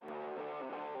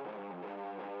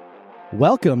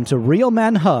Welcome to Real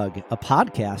Men Hug, a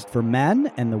podcast for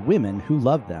men and the women who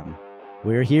love them.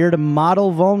 We're here to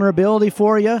model vulnerability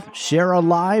for you, share our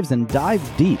lives, and dive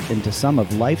deep into some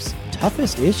of life's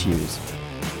toughest issues.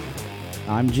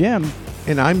 I'm Jim.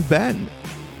 And I'm Ben.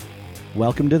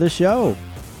 Welcome to the show.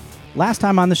 Last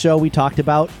time on the show, we talked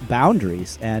about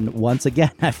boundaries, and once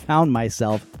again, I found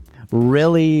myself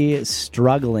really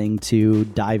struggling to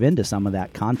dive into some of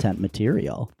that content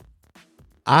material.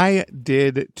 I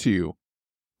did too.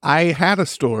 I had a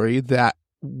story that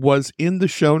was in the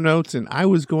show notes and I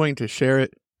was going to share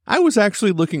it. I was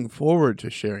actually looking forward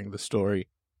to sharing the story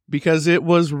because it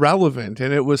was relevant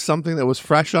and it was something that was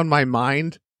fresh on my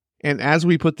mind. And as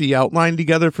we put the outline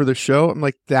together for the show, I'm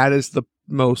like, that is the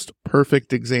most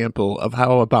perfect example of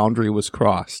how a boundary was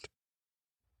crossed.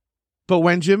 But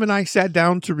when Jim and I sat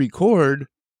down to record,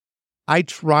 I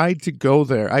tried to go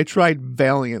there. I tried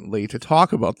valiantly to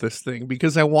talk about this thing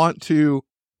because I want to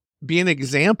be an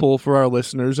example for our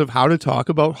listeners of how to talk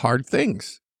about hard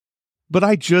things. But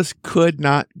I just could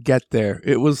not get there.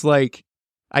 It was like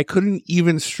I couldn't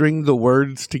even string the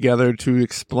words together to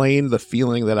explain the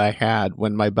feeling that I had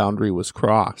when my boundary was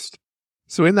crossed.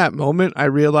 So in that moment, I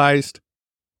realized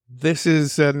this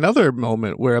is another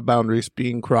moment where a boundary is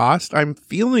being crossed. I'm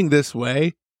feeling this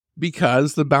way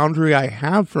because the boundary I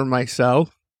have for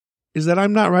myself is that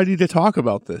I'm not ready to talk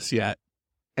about this yet.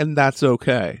 And that's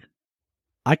okay.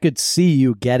 I could see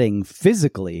you getting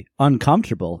physically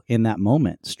uncomfortable in that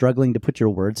moment, struggling to put your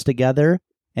words together.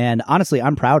 And honestly,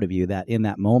 I'm proud of you that in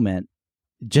that moment,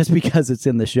 just because it's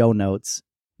in the show notes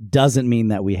doesn't mean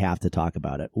that we have to talk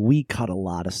about it. We cut a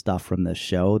lot of stuff from this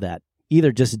show that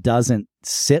either just doesn't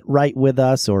sit right with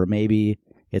us or maybe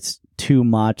it's too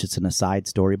much. It's an aside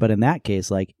story. But in that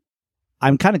case, like,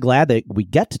 I'm kind of glad that we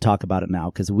get to talk about it now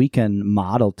because we can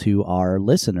model to our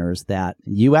listeners that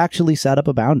you actually set up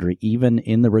a boundary even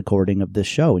in the recording of this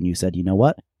show. And you said, you know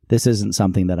what? This isn't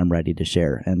something that I'm ready to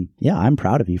share. And yeah, I'm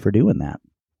proud of you for doing that.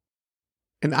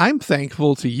 And I'm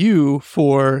thankful to you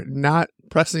for not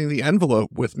pressing the envelope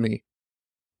with me.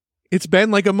 It's been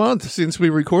like a month since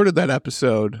we recorded that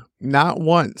episode. Not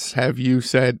once have you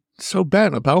said, so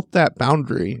Ben, about that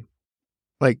boundary.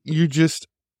 Like, you just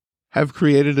have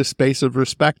created a space of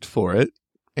respect for it,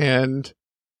 and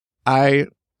I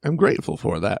am grateful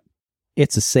for that.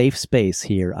 It's a safe space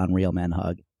here on Real Men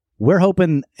Hug. We're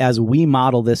hoping as we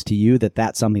model this to you that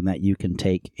that's something that you can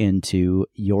take into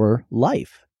your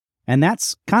life. And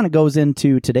that's kind of goes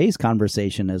into today's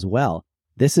conversation as well.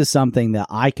 This is something that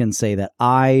I can say that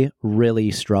I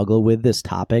really struggle with, this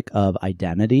topic of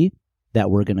identity that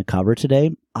we're going to cover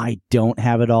today. I don't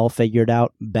have it all figured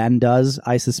out. Ben does,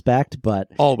 I suspect, but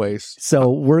always.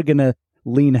 So we're going to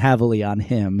lean heavily on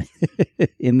him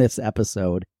in this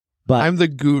episode. But I'm the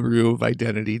guru of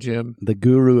identity, Jim. The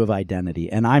guru of identity.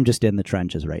 And I'm just in the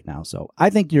trenches right now. So I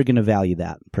think you're going to value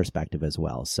that perspective as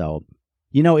well. So,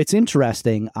 you know, it's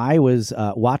interesting. I was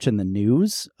watching the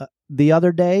news the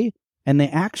other day, and they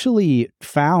actually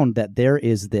found that there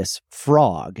is this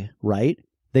frog, right?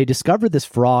 They discovered this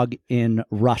frog in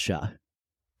Russia,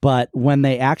 but when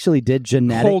they actually did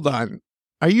genetic... Hold on.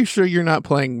 Are you sure you're not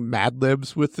playing Mad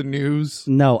Libs with the news?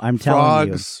 No, I'm telling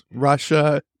you. Frogs,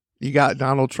 Russia, you got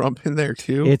Donald Trump in there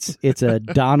too? It's a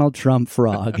Donald Trump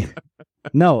frog.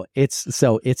 No, it's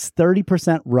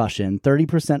 30% Russian,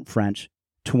 30% French,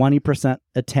 20%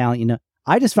 Italian.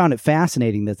 I just found it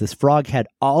fascinating that this frog had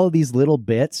all of these little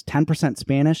bits, 10%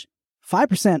 Spanish,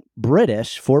 5%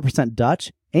 British, 4%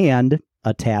 Dutch, and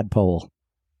a tadpole.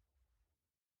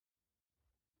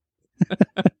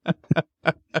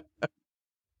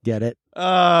 Get it?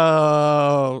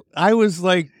 Oh, I was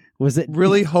like, was it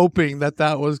really hoping that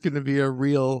was going to be a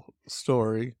real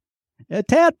story? A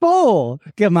tadpole.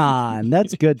 Come on.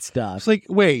 That's good stuff. It's like,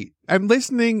 wait, I'm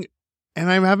listening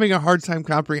and I'm having a hard time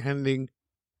comprehending.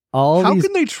 How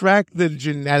can they track the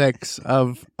genetics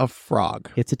of a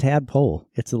frog? It's a tadpole.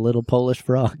 It's a little Polish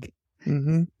frog.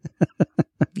 Mm-hmm.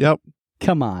 Yep.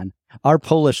 Come on. Our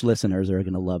Polish listeners are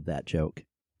going to love that joke.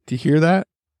 Do you hear that?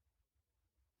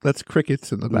 That's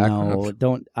crickets in the background. No,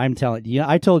 don't. I'm telling you.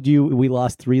 I told you we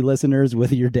lost 3 listeners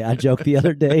with your dad joke the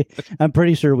other day. I'm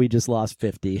pretty sure we just lost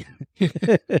 50.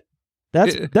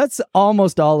 That's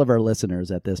almost all of our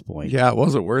listeners at this point. Yeah, it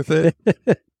wasn't worth it.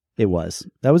 It was.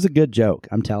 That was a good joke.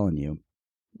 I'm telling you.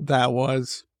 That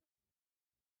was.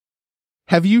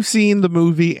 Have you seen the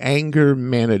movie Anger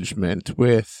Management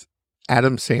with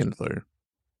Adam Sandler?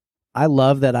 I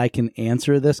love that I can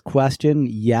answer this question,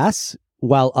 yes,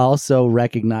 while also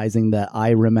recognizing that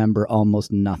I remember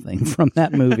almost nothing from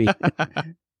that movie.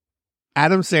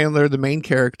 Adam Sandler, the main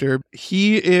character,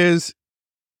 he is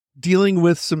dealing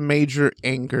with some major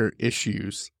anger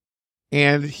issues.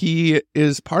 And he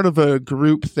is part of a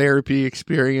group therapy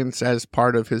experience as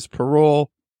part of his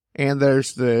parole. And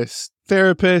there's this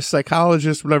therapist,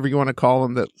 psychologist, whatever you want to call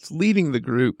him, that's leading the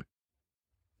group.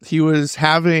 He was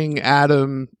having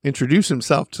Adam introduce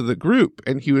himself to the group,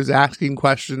 and he was asking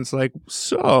questions like,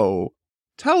 so,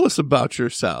 tell us about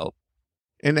yourself.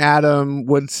 And Adam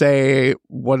would say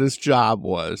what his job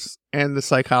was. And the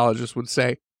psychologist would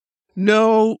say,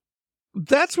 no,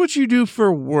 that's what you do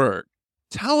for work.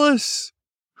 Tell us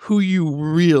who you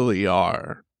really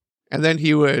are. And then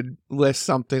he would list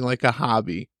something like a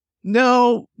hobby.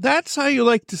 No, that's how you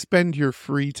like to spend your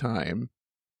free time.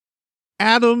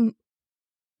 Adam,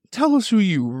 tell us who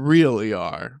you really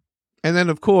are. And then,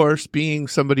 of course, being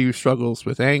somebody who struggles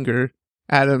with anger,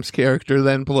 Adam's character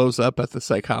then blows up at the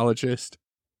psychologist.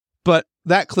 But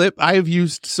that clip I've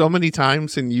used so many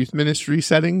times in youth ministry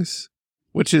settings,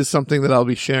 which is something that I'll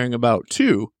be sharing about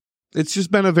too. It's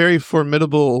just been a very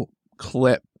formidable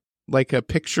clip, like a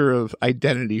picture of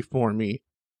identity for me.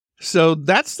 So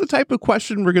that's the type of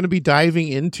question we're going to be diving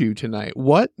into tonight.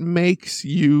 What makes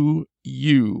you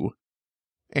you?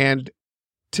 And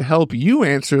to help you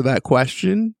answer that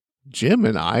question, Jim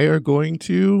and I are going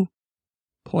to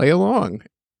play along.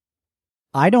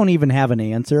 I don't even have an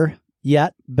answer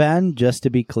yet, Ben, just to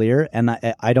be clear. And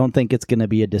I don't think it's going to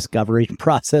be a discovery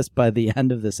process by the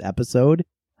end of this episode.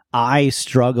 I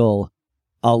struggle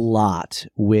a lot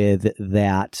with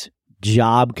that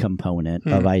job component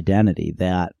of identity,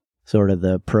 that sort of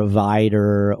the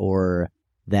provider or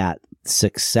that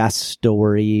success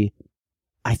story.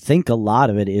 I think a lot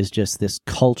of it is just this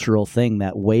cultural thing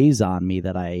that weighs on me,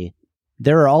 that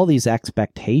there are all these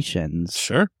expectations.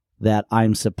 Sure. That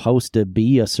I'm supposed to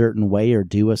be a certain way or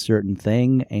do a certain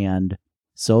thing, and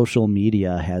social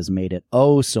media has made it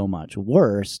so much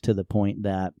worse, to the point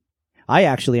that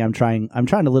I'm trying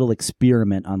a little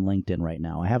experiment on LinkedIn right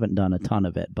now. I haven't done a ton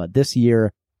of it, but this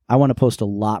year I want to post a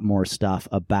lot more stuff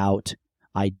about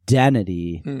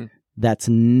identity that's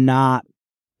not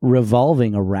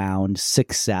revolving around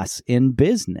success in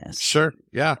business. Sure,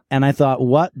 yeah. And I thought,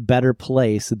 what better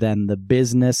place than the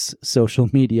business social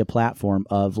media platform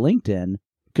of LinkedIn?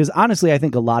 Because honestly, I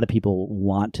think a lot of people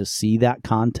want to see that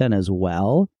content as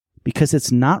well, because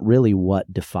it's not really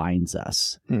what defines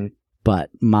us. But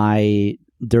my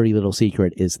dirty little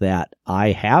secret is that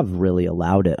I have really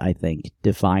allowed it, I think,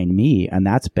 define me. And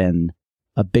that's been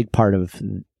a big part of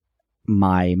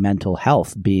my mental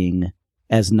health being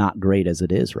as not great as it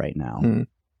is right now.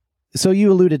 So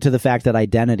you alluded to the fact that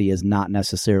identity is not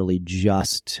necessarily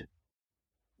just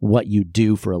what you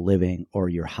do for a living or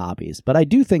your hobbies. But I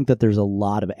do think that there's a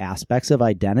lot of aspects of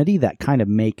identity that kind of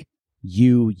make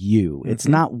you you. It's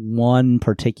not one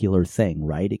particular thing,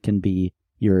 right? It can be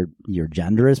your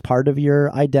gender is part of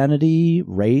your identity,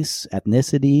 race,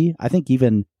 ethnicity. I think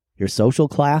even your social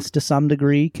class to some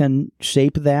degree can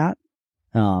shape that.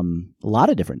 A lot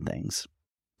of different things.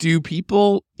 Do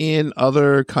people in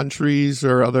other countries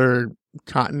or other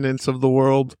continents of the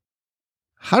world,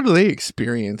 how do they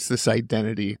experience this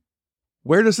identity?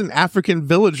 Where does an African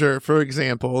villager, for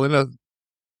example, in a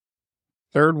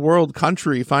third world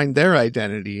country find their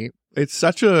identity? It's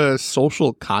such a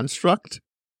social construct,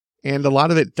 and a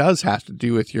lot of it does have to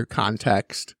do with your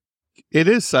context. It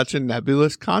is such a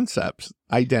nebulous concept,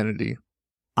 identity.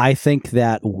 I think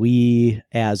that we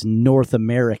as North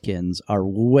Americans are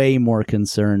way more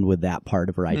concerned with that part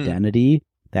of our identity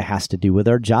that has to do with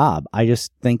our job. I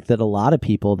just think that a lot of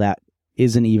people, that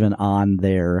isn't even on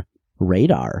their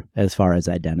radar as far as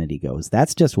identity goes.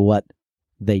 That's just what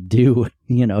they do,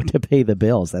 to pay the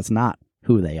bills. That's not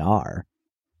who they are.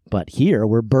 But here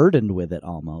we're burdened with it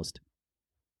almost.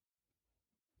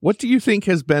 What do you think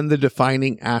has been the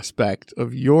defining aspect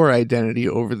of your identity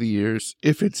over the years,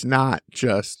 if it's not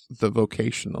just the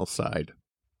vocational side?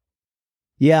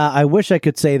 Yeah, I wish I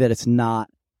could say that it's not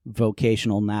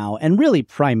vocational now, and really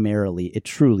primarily it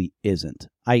truly isn't.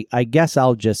 I guess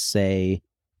I'll just say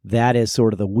that is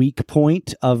sort of the weak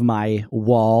point of my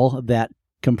wall that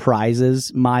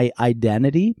comprises my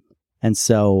identity, and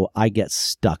so I get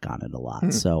stuck on it a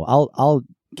lot. So I'll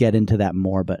get into that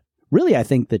more, but really I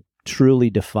think that truly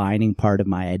defining part of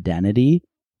my identity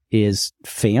is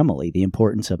family. The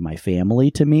importance of my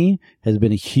family to me has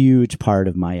been a huge part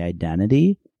of my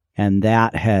identity, and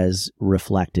that has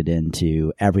reflected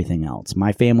into everything else.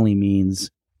 My family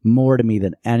means more to me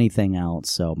than anything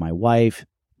else. So my wife,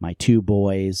 my two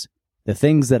boys, the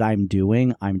things that I'm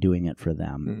doing it for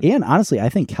them. And honestly, I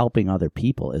think helping other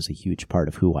people is a huge part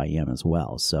of who I am as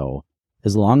well. So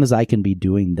as long as I can be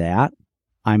doing that,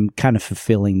 I'm kind of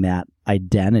fulfilling that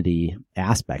identity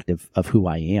aspect of who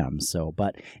I am. So,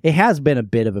 but it has been a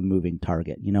bit of a moving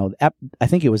target. You know, I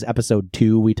think it was episode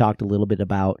 2. We talked a little bit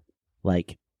about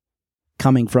like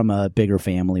coming from a bigger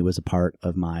family was a part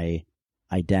of my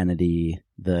identity,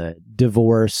 the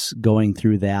divorce, going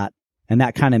through that. And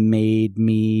that kind of made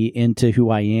me into who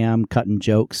I am, cutting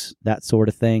jokes, that sort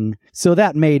of thing. So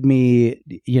that made me,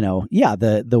 you know,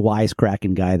 the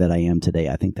wisecracking guy that I am today.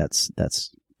 I think that's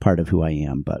part of who I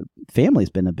am. But family's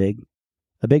been a big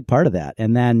part of that.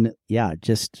 And then,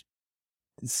 just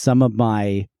some of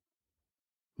my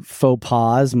faux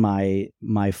pas,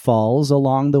 my falls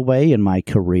along the way in my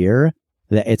career,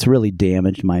 that it's really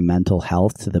damaged my mental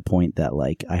health to the point that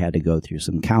like I had to go through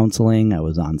some counseling. I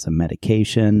was on some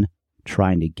medication,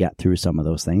 trying to get through some of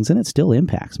those things, and it still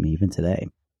impacts me even today.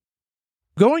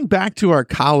 Going back to our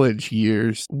college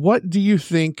years, what do you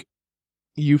think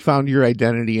you found your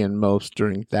identity in most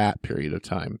during that period of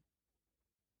time?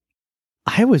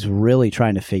 I was really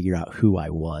trying to figure out who I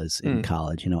was in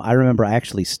college. You know, I remember I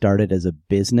actually started as a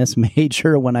business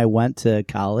major when I went to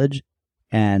college,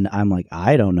 and I'm like,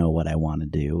 I don't know what I want to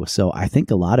do. So I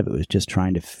think a lot of it was just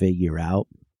trying to figure out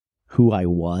who I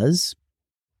was.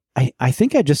 I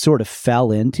think I just sort of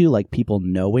fell into like people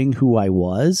knowing who I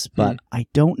was, but I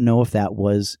don't know if that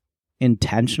was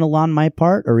intentional on my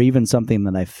part or even something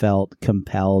that I felt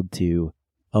compelled to,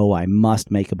 I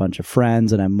must make a bunch of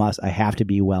friends and I have to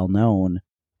be well known.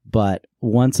 But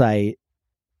once I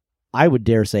would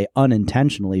dare say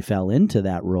unintentionally fell into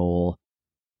that role,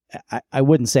 I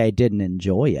wouldn't say I didn't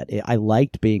enjoy it. I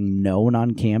liked being known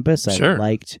on campus.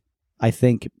 I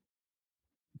think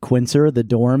Quincer, the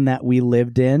dorm that we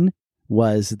lived in,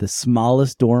 was the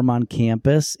smallest dorm on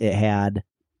campus. It had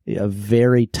a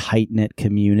very tight-knit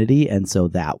community, and so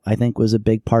that, I think, was a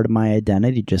big part of my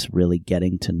identity, just really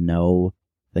getting to know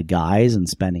the guys and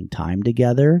spending time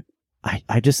together.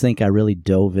 I just think I really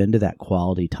dove into that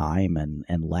quality time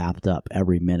and lapped up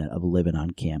every minute of living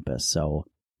on campus. So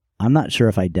I'm not sure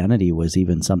if identity was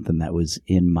even something that was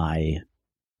in my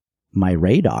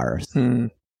radar.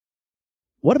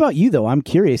 What about you, though? I'm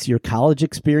curious. Your college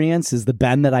experience, is the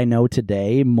Ben that I know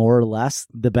today more or less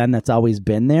the Ben that's always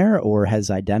been there, or has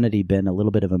identity been a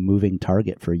little bit of a moving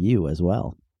target for you as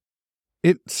well?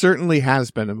 It certainly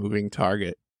has been a moving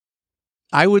target.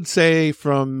 I would say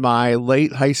from my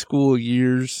late high school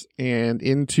years and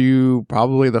into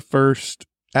probably the first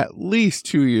at least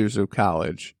 2 years of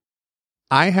college,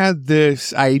 I had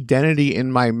this identity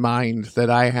in my mind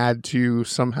that I had to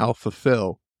somehow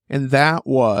fulfill. And that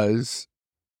was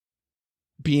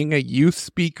being a youth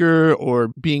speaker or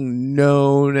being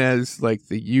known as like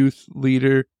the youth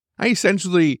leader. I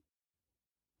essentially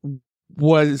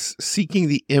was seeking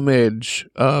the image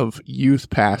of youth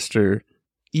pastor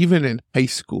even in high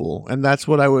school, and that's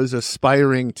what I was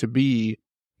aspiring to be.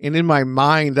 And in my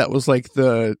mind, that was like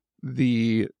the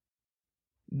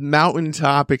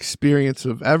mountaintop experience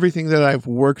of everything that I've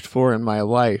worked for in my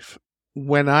life.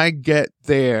 When I get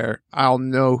there, I'll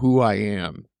know who I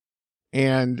am.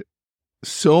 And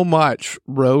so much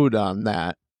rode on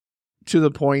that, to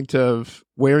the point of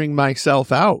wearing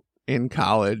myself out in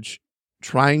college,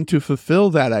 trying to fulfill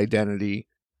that identity.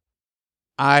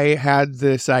 I had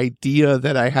this idea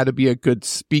that I had to be a good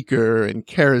speaker and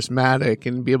charismatic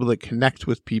and be able to connect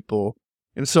with people.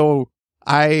 And so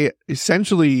I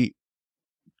essentially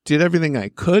did everything I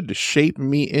could to shape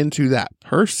me into that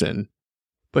person.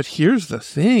 But here's the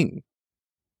thing.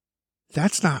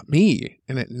 That's not me.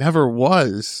 And it never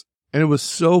was. And it was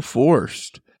so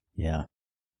forced. Yeah.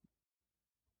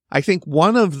 I think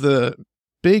one of the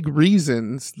big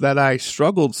reasons that I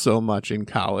struggled so much in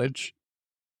college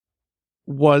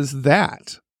was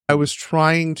that I was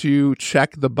trying to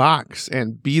check the box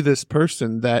and be this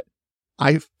person that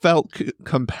I felt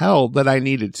compelled that I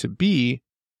needed to be.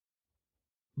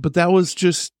 But that was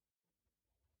just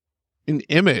an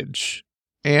image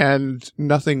and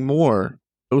nothing more.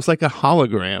 It was like a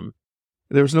hologram.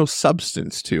 There was no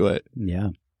substance to it. Yeah.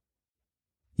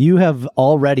 You have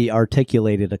already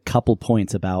articulated a couple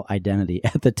points about identity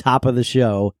at the top of the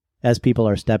show as people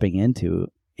are stepping into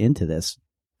this.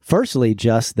 Firstly,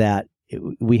 just that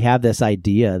we have this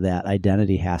idea that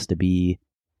identity has to be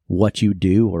what you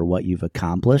do or what you've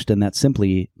accomplished, and that's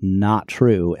simply not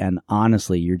true. And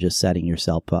honestly, you're just setting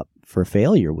yourself up for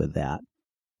failure with that.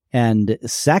 And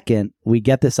second, we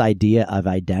get this idea of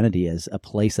identity as a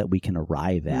place that we can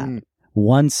arrive at.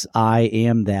 Once I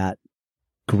am that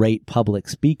great public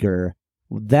speaker,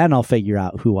 then I'll figure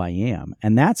out who I am.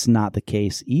 And that's not the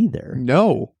case either.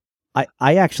 No.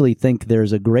 I actually think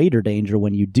there's a greater danger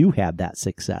when you do have that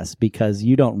success, because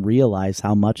you don't realize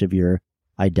how much of your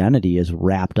identity is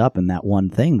wrapped up in that one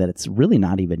thing that it's really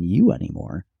not even you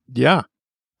anymore. Yeah.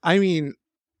 I mean,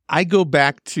 I go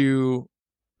back to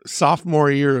sophomore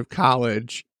year of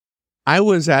college. I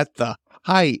was at the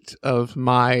height of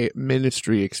my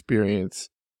ministry experience.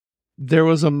 There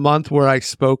was a month where I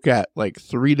spoke at like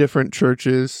 3 different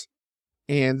churches,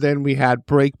 and then we had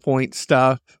breakpoint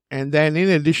stuff. And then in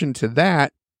addition to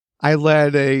that, I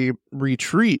led a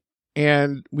retreat,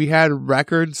 and we had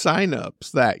record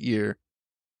signups that year.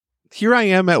 Here I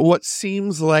am at what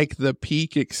seems like the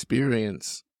peak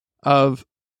experience of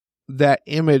that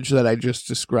image that I just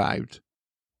described.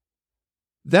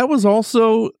 That was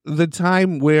also the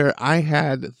time where I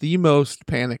had the most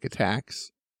panic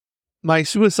attacks. My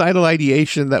suicidal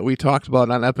ideation that we talked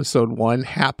about on episode 1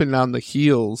 happened on the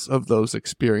heels of those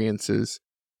experiences.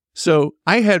 So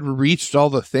I had reached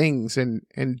all the things and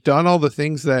done all the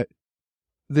things that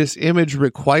this image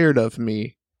required of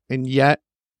me, and yet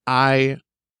I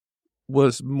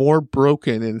was more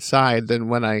broken inside than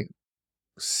when I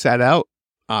set out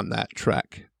on that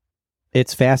trek.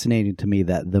 It's fascinating to me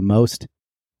that the most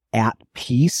at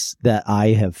peace that I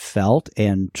have felt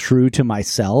and true to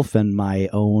myself and my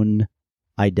own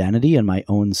identity and my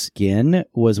own skin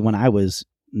was when I was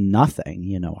nothing.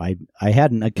 You know, I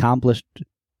hadn't accomplished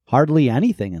hardly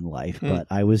anything in life, but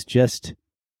I was just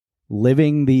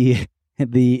living the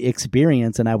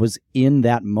experience, and I was in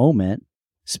that moment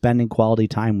spending quality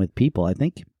time with people. I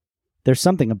think there's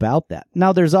something about that.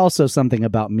 Now, there's also something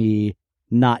about me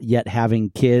not yet having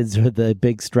kids or the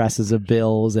big stresses of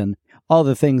bills and all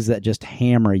the things that just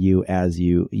hammer you as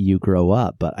you grow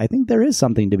up. But I think there is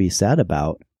something to be said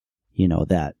about, you know,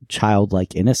 that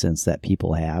childlike innocence that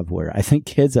people have, where I think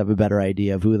kids have a better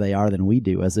idea of who they are than we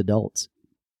do as adults.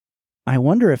 I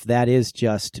wonder if that is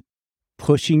just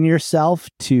pushing yourself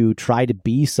to try to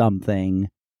be something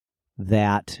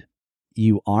that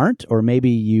you aren't, or maybe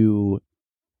you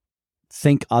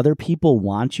think other people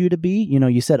want you to be. You know,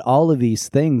 you said all of these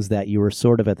things that you were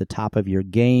sort of at the top of your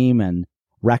game and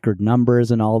record numbers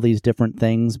and all these different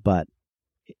things, but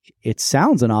it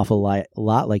sounds an awful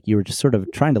lot like you were just sort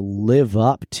of trying to live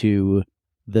up to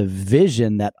the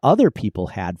vision that other people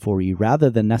had for you rather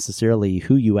than necessarily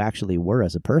who you actually were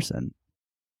as a person.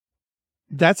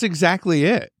 That's exactly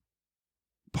it.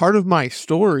 Part of my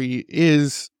story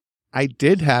is I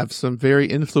did have some very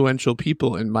influential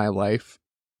people in my life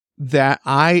that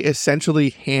I essentially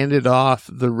handed off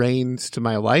the reins to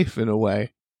my life in a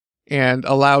way, and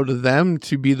allowed them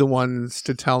to be the ones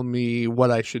to tell me what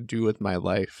I should do with my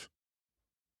life.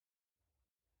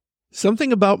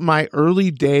 Something about my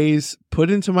early days put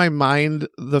into my mind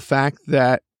the fact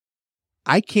that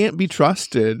I can't be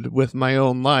trusted with my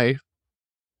own life.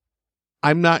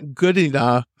 I'm not good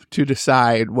enough to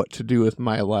decide what to do with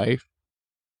my life.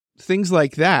 Things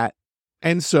like that.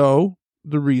 And so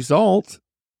the result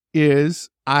is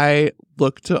I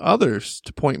look to others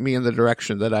to point me in the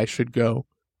direction that I should go.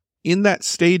 In that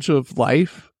stage of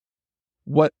life,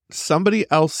 what somebody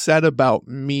else said about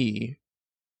me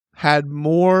had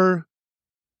more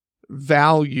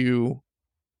value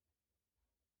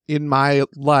in my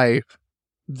life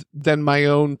than my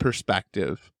own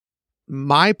perspective.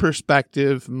 My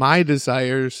perspective, my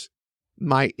desires,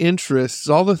 my interests,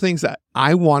 all the things that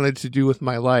I wanted to do with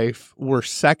my life were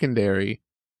secondary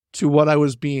to what I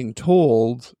was being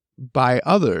told by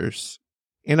others.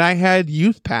 And I had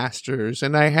youth pastors,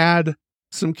 and I had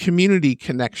some community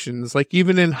connections. Like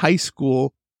even in high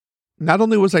school, not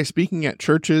only was I speaking at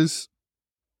churches,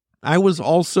 I was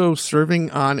also serving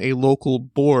on a local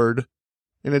board,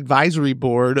 an advisory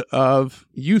board of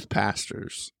youth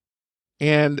pastors.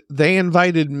 And they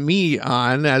invited me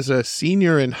on as a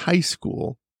senior in high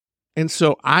school. And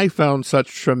so I found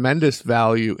such tremendous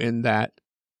value in that.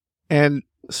 And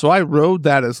so I rode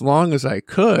that as long as I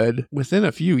could. Within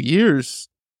a few years,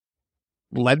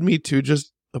 led me to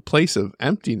just a place of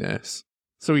emptiness.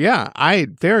 So yeah, I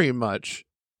very much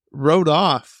wrote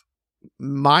off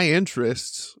my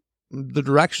interests, the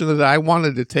direction that I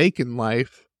wanted to take in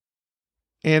life,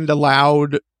 and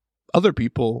allowed other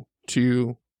people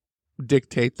to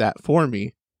dictate that for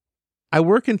me. I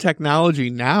work in technology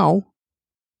now.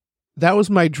 That was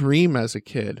my dream as a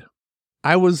kid.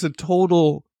 I was a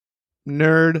total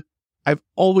nerd. I've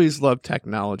always loved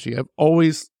technology. I've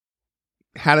always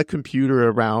had a computer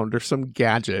around or some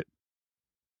gadget.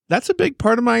 That's a big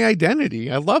part of my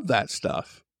identity. I love that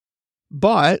stuff.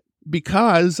 But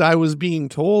because I was being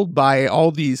told by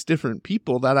all these different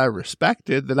people that I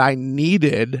respected that I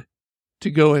needed to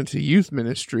go into youth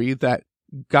ministry, that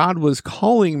God was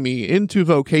calling me into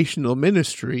vocational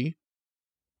ministry,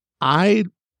 I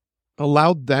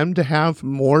allowed them to have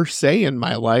more say in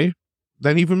my life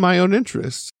than even my own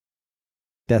interests.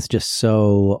 That's just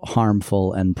so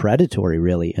harmful and predatory,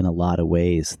 really, in a lot of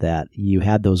ways, that you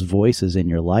had those voices in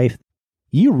your life.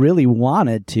 You really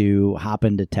wanted to hop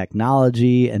into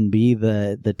technology and be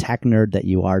the tech nerd that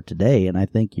you are today. And I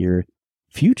think your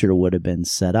future would have been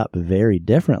set up very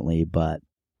differently. But,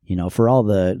 for all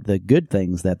the good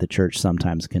things that the church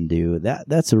sometimes can do,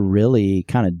 that's a really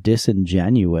kind of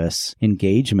disingenuous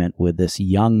engagement with this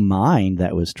young mind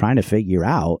that was trying to figure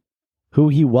out who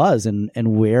he was and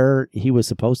where he was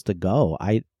supposed to go.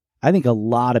 I think a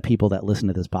lot of people that listen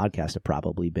to this podcast have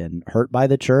probably been hurt by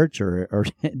the church or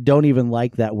don't even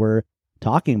like that we're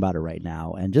talking about it right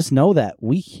now. And just know that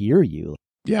we hear you.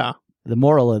 Yeah. The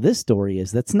moral of this story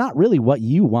is that's not really what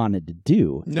you wanted to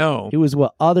do. No. It was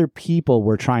what other people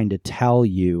were trying to tell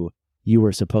you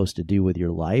were supposed to do with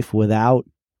your life without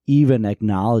even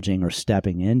acknowledging or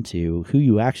stepping into who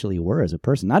you actually were as a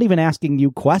person. Not even asking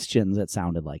you questions, it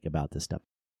sounded like, about this stuff.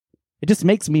 It just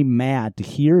makes me mad to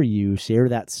hear you share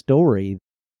that story.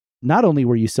 Not only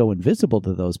were you so invisible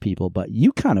to those people, but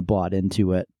you kind of bought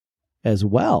into it as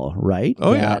well, right?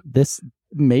 Oh, yeah.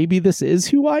 Maybe this is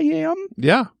who I am?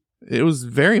 Yeah, it was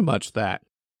very much that.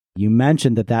 You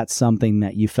mentioned that that's something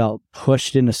that you felt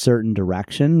pushed in a certain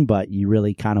direction, but you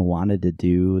really kind of wanted to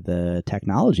do the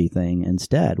technology thing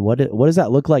instead. What does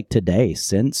that look like today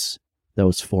since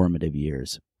those formative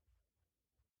years?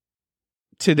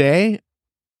 Today,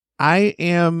 I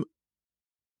am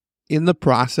in the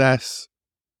process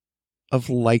of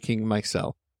liking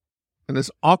myself. And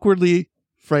as awkwardly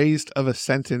phrased of a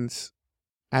sentence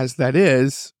as that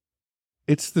is,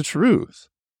 it's the truth.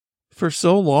 For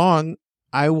so long,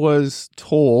 I was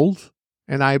told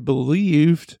and I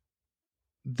believed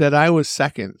that I was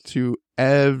second to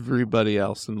everybody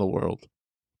else in the world.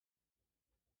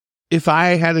 If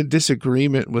I had a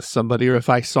disagreement with somebody or if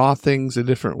I saw things a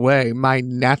different way, my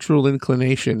natural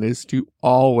inclination is to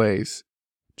always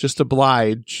just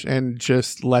oblige and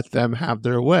just let them have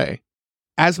their way.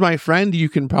 As my friend, you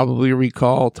can probably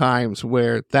recall times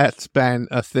where that's been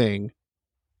a thing.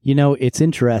 It's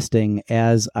interesting,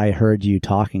 as I heard you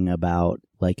talking about,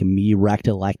 like, me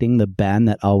recollecting the Ben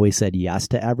that always said yes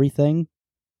to everything.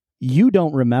 You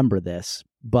don't remember this,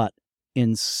 but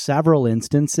in several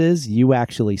instances, you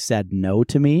actually said no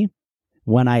to me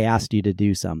when I asked you to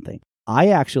do something. I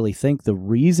actually think the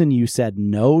reason you said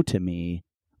no to me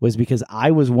was because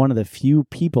I was one of the few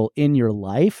people in your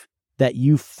life that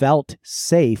you felt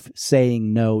safe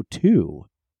saying no to.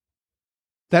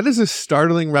 That is a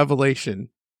startling revelation.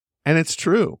 And it's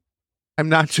true. I'm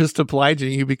not just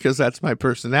obliging you because that's my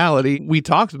personality. We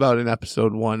talked about in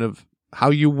episode 1 of how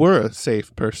you were a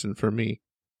safe person for me.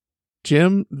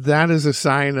 Jim, that is a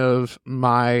sign of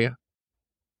my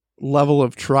level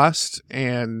of trust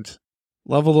and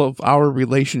level of our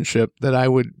relationship, that I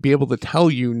would be able to tell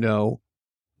you no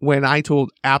when I told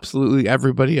absolutely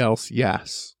everybody else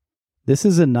yes. This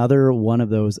is another one of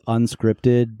those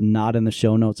unscripted, not in the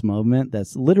show notes moment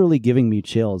that's literally giving me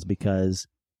chills, because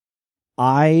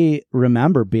I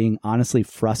remember being honestly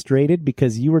frustrated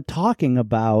because you were talking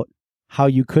about how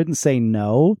you couldn't say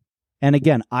no. And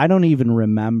again, I don't even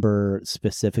remember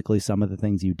specifically some of the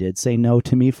things you did say no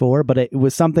to me for, but it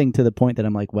was something to the point that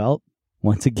I'm like, well,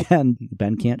 once again,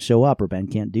 Ben can't show up or Ben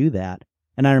can't do that.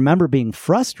 And I remember being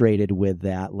frustrated with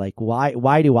that. Like,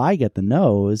 why do I get the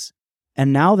no's?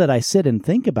 And now that I sit and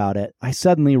think about it, I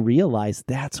suddenly realize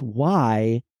that's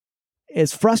why.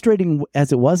 As frustrating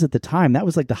as it was at the time, that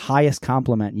was like the highest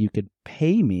compliment you could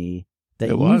pay me, that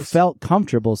you felt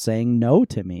comfortable saying no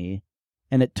to me.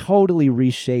 And it totally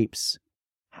reshapes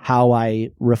how I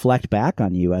reflect back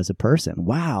on you as a person.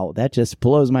 Wow, that just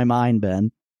blows my mind,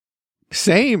 Ben.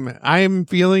 Same. I'm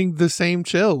feeling the same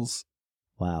chills.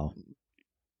 Wow.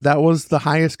 That was the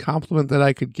highest compliment that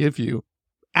I could give you.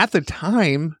 At the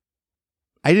time,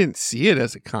 I didn't see it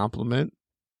as a compliment.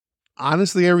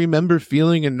 Honestly, I remember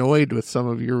feeling annoyed with some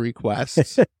of your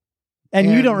requests.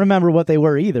 and you don't remember what they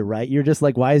were either, right? You're just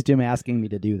like, why is Jim asking me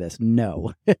to do this?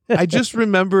 No. I just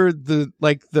remember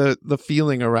the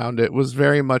feeling around it was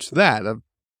very much that of,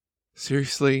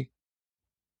 seriously.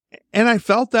 And I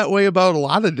felt that way about a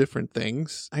lot of different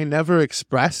things. I never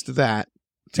expressed that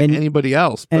to anybody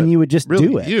else. But and you would just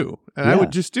really do it. I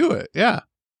would just do it. Yeah.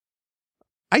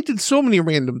 I did so many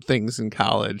random things in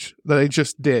college that I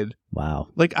just did. Wow.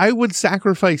 Like, I would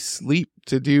sacrifice sleep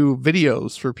to do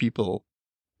videos for people.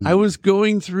 I was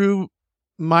going through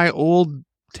my old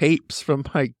tapes from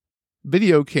my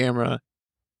video camera.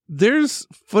 There's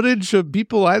footage of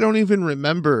people I don't even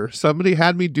remember. Somebody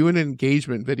had me do an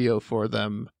engagement video for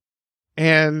them.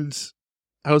 And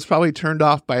I was probably turned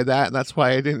off by that, and that's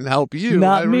why I didn't help you.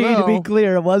 Not me, know. to be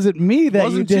clear. It wasn't me that you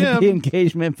Wasn't did Jim. the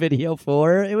engagement video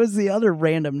for. It was the other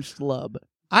random schlub.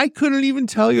 I couldn't even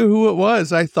tell you who it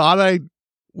was. I thought I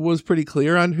was pretty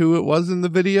clear on who it was in the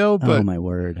video, but oh my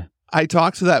word. I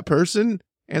talked to that person,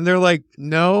 and they're like,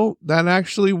 no, that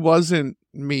actually wasn't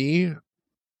me.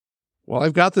 Well,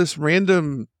 I've got this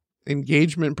random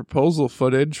engagement proposal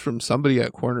footage from somebody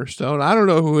at Cornerstone. I don't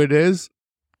know who it is.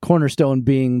 Cornerstone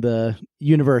being the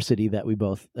university that we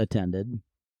both attended.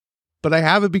 But I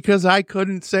have it because I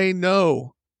couldn't say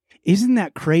no. Isn't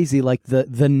that crazy? Like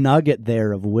the nugget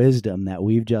there of wisdom that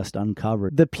we've just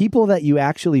uncovered. The people that you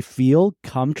actually feel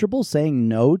comfortable saying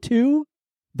no to,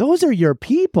 those are your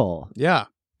people. Yeah.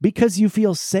 Because you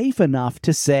feel safe enough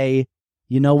to say,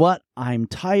 you know what? I'm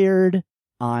tired.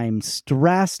 I'm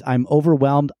stressed. I'm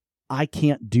overwhelmed. I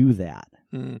can't do that.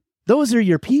 Those are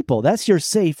your people. That's your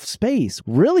safe space.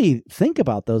 Really think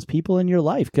about those people in your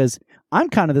life, because I'm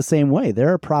kind of the same way.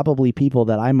 There are probably people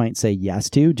that I might say yes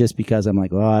to just because I'm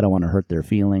like, oh, I don't want to hurt their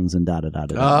feelings and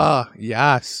da-da-da-da. Ah,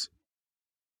 yes.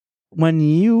 When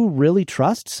you really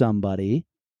trust somebody,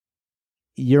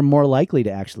 you're more likely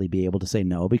to actually be able to say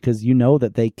no, because you know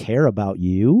that they care about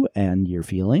you and your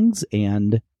feelings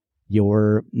and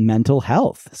your mental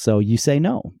health. So you say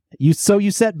no. You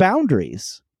set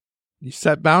boundaries. You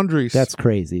set boundaries. That's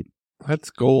crazy.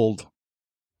 That's gold.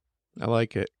 I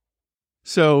like it.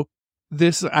 So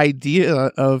this idea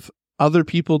of other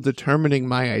people determining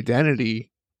my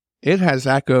identity, it has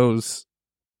echoes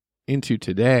into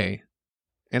today.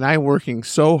 And I'm working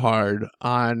so hard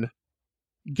on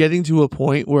getting to a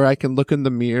point where I can look in the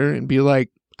mirror and be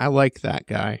like, I like that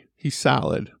guy. He's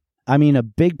solid. I mean, a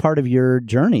big part of your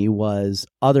journey was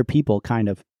other people kind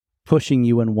of pushing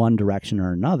you in one direction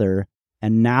or another.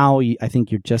 And now I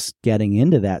think you're just getting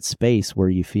into that space where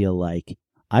you feel like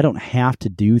I don't have to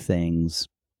do things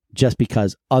just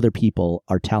because other people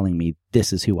are telling me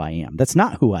this is who I am. That's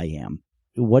not who I am.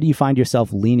 What do you find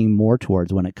yourself leaning more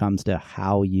towards when it comes to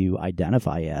how you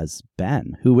identify as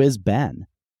Ben? Who is Ben?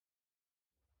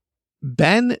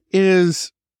 Ben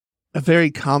is a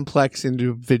very complex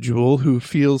individual who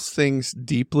feels things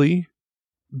deeply.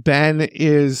 Ben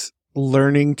is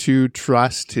learning to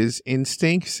trust his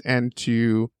instincts and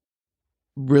to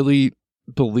really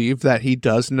believe that he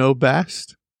does know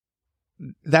best.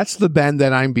 That's the Ben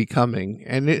that I'm becoming.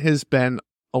 And it has been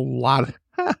a lot.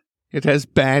 It has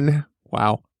been,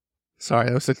 wow. Sorry,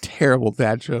 that was a terrible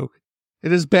dad joke.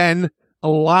 It has been a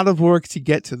lot of work to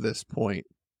get to this point.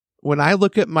 When I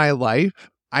look at my life,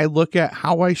 I look at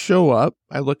how I show up.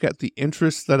 I look at the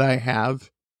interests that I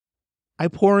have. I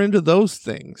pour into those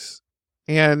things.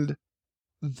 And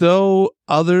though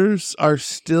others are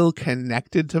still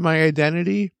connected to my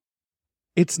identity,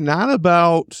 it's not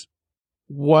about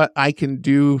what I can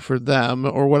do for them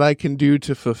or what I can do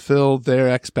to fulfill their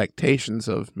expectations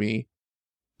of me.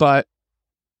 But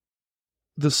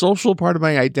the social part of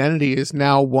my identity is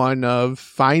now one of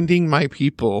finding my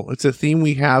people. It's a theme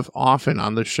we have often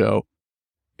on the show.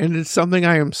 And it's something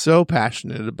I am so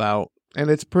passionate about. And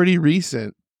it's pretty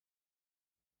recent.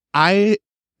 I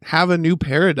have a new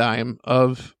paradigm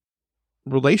of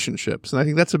relationships. And I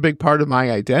think that's a big part of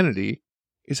my identity,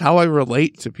 is how I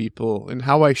relate to people and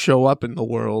how I show up in the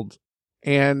world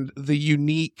and the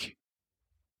unique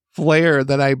flair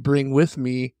that I bring with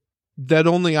me that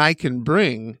only I can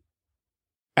bring.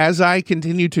 As I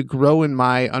continue to grow in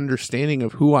my understanding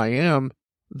of who I am,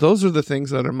 those are the things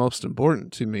that are most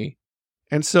important to me.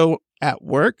 And so at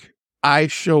work, I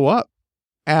show up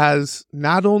as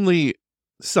not only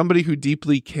somebody who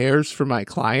deeply cares for my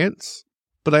clients,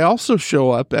 but I also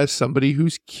show up as somebody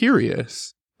who's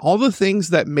curious. All the things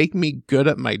that make me good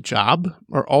at my job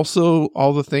are also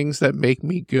all the things that make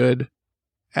me good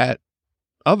at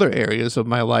other areas of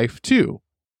my life too.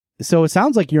 So it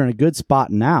sounds like you're in a good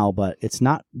spot now, but it's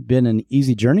not been an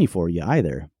easy journey for you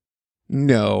either.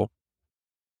 No.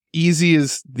 Easy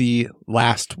is the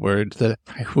last word that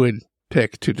I would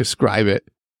pick to describe it.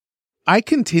 I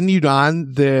continued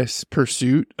on this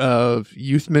pursuit of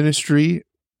youth ministry,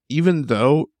 even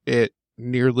though it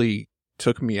nearly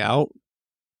took me out,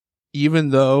 even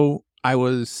though I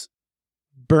was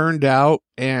burned out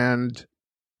and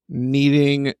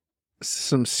needing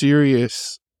some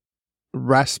serious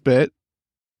respite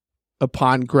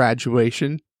upon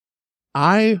graduation.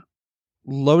 I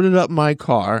loaded up my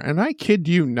car, and I kid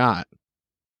you not,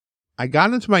 I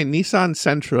got into my Nissan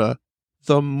Sentra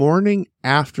the morning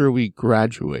after we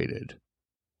graduated.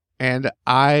 And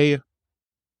I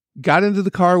got into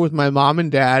the car with my mom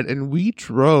and dad, and we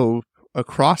drove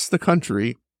across the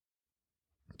country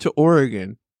to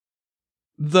Oregon.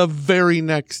 the very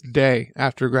next day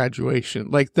after graduation.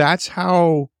 Like, that's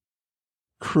how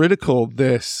critical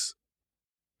this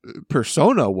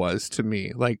persona was to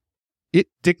me. Like, it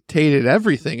dictated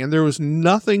everything, and there was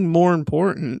nothing more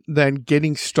important than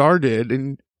getting started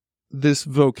in this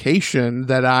vocation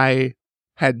that I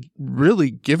had really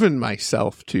given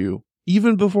myself to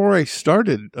even before I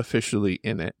started officially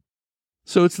in it.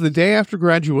 So it's the day after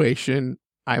graduation.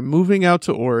 I'm moving out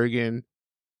to Oregon.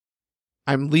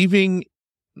 I'm leaving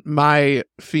my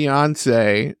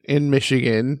fiance in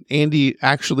Michigan. Andy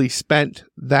actually spent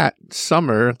that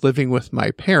summer living with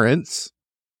my parents.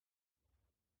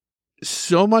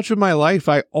 So much of my life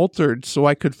I altered so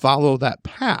I could follow that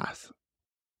path.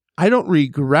 I don't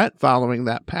regret following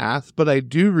that path, but I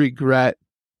do regret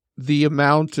the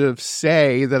amount of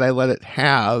say that I let it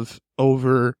have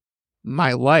over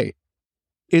my life.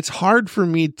 It's hard for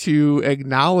me to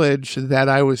acknowledge that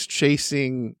I was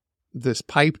chasing this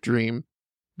pipe dream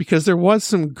because there was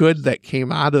some good that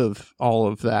came out of all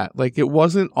of that. Like, it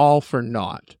wasn't all for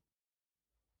naught.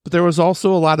 But there was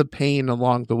also a lot of pain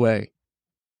along the way.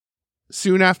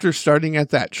 Soon after starting at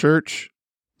that church,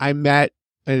 I met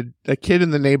a kid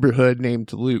in the neighborhood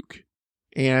named Luke.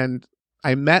 And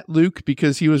I met Luke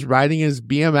because he was riding his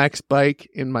BMX bike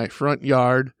in my front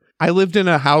yard. I lived in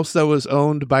a house that was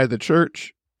owned by the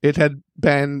church. It had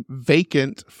been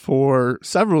vacant for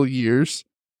several years.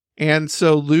 And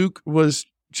so Luke was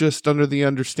just under the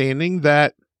understanding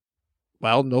that,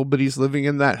 well, nobody's living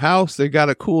in that house. They got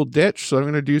a cool ditch, so I'm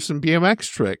going to do some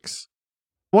BMX tricks.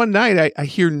 One night, I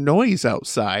hear noise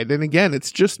outside. And again,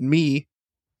 it's just me.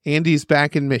 Andy's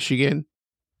back in Michigan.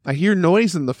 I hear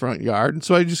noise in the front yard, and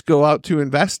so I just go out to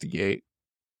investigate.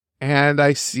 And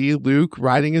I see Luke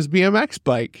riding his BMX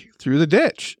bike through the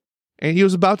ditch. And he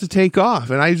was about to take off.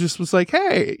 And I just was like,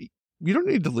 hey, you don't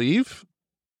need to leave.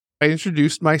 I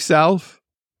introduced myself.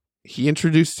 He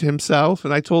introduced himself.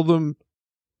 And I told him,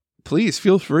 please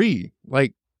feel free.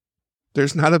 Like,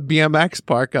 there's not a BMX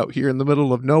park out here in the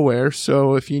middle of nowhere.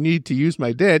 So if you need to use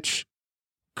my ditch,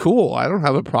 cool. I don't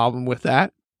have a problem with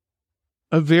that.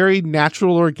 A very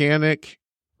natural, organic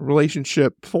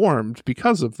relationship formed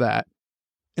because of that.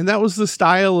 And that was the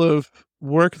style of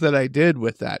work that I did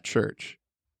with that church.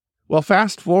 Well,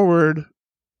 fast forward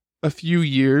a few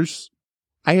years,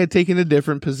 I had taken a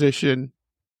different position.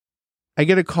 I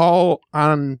get a call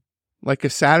on like a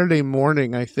Saturday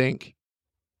morning, I think.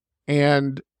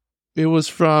 And it was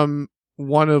from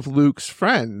one of Luke's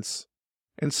friends.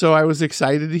 And so I was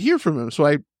excited to hear from him. So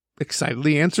I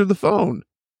excitedly answered the phone.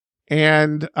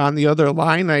 And on the other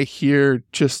line, I hear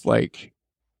just like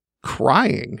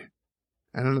crying.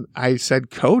 And I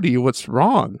said, Cody, what's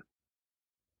wrong?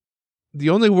 The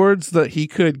only words that he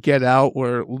could get out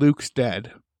were, Luke's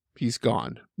dead. He's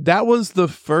gone. That was the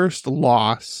first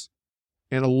loss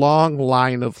in a long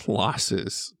line of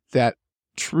losses that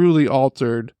truly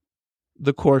altered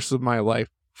the course of my life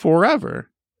forever.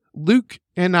 Luke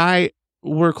and I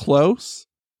were close,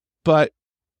 but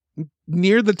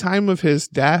near the time of his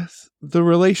death, the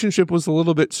relationship was a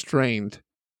little bit strained.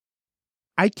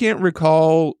 I can't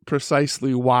recall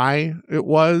precisely why it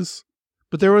was,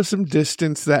 but there was some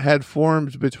distance that had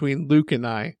formed between Luke and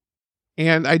I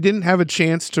didn't have a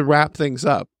chance to wrap things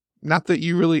up. Not that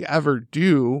you really ever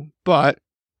do, but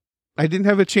I didn't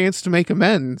have a chance to make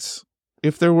amends.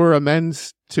 If there were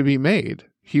amends to be made,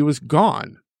 he was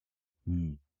gone.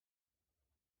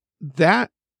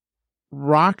 That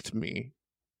rocked me.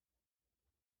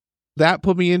 That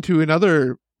put me into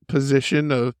another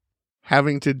position of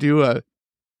having to do a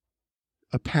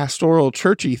pastoral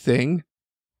churchy thing.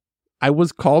 I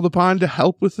was called upon to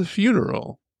help with the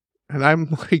funeral. And I'm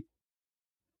like,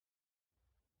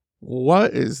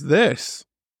 what is this?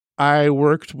 I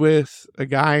worked with a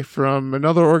guy from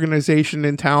another organization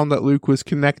in town that Luke was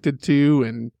connected to,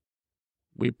 and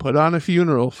we put on a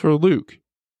funeral for Luke.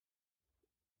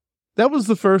 That was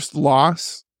the first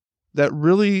loss that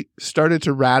really started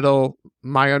to rattle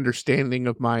my understanding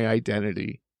of my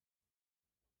identity.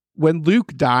 When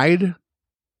Luke died,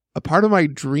 a part of my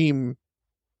dream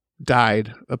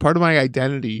died. A part of my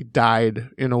identity died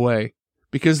in a way.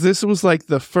 Because this was like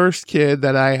the first kid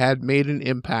that I had made an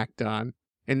impact on.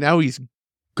 And now he's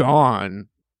gone.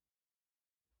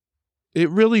 It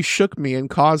really shook me and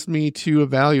caused me to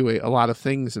evaluate a lot of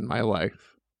things in my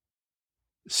life.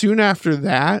 Soon after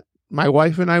that, my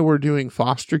wife and I were doing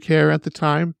foster care at the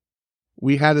time.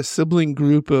 We had a sibling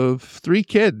group of 3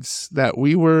 kids that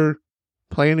we were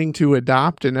planning to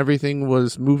adopt, and everything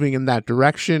was moving in that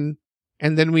direction.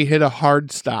 And then we hit a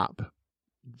hard stop.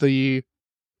 The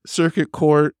circuit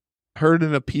court heard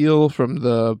an appeal from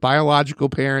the biological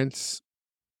parents,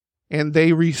 and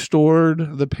they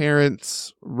restored the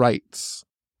parents' rights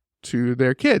to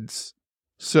their kids.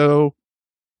 So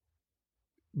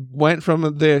went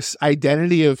from this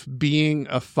identity of being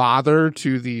a father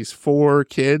to these 4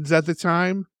 kids at the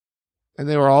time, and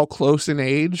they were all close in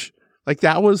age. Like,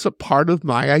 that was a part of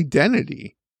my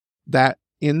identity that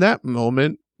in that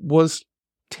moment was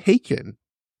taken.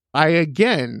 I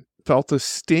again felt a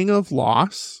sting of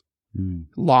loss,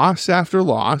 loss after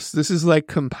loss. This is like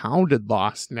compounded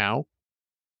loss now.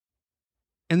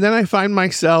 And then I find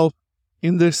myself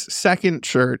in this second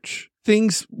church.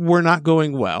 Things were not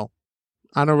going well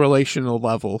on a relational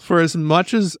level. For as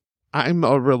much as I'm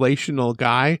a relational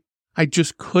guy, I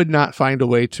just could not find a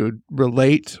way to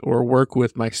relate or work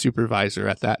with my supervisor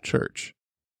at that church.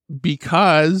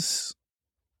 Because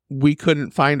we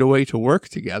couldn't find a way to work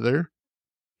together,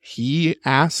 he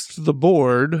asked the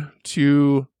board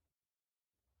to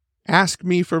ask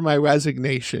me for my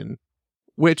resignation,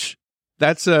 which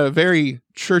that's a very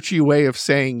churchy way of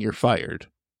saying you're fired.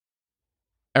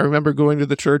 I remember going to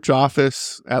the church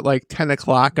office at like 10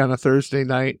 o'clock on a Thursday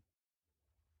night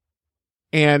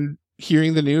and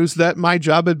hearing the news that my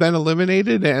job had been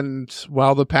eliminated, and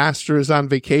while the pastor is on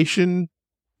vacation,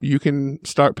 you can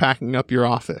start packing up your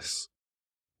office.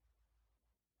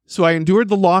 So I endured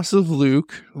the loss of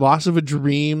Luke, loss of a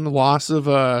dream, loss of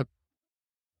a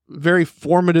very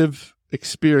formative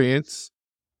experience,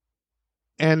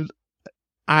 and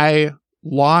I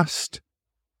lost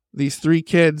these 3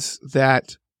 kids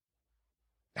that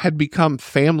had become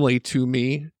family to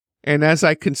me. And as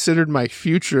I considered my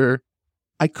future,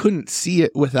 I couldn't see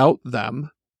it without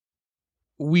them.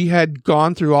 We had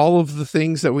gone through all of the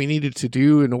things that we needed to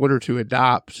do in order to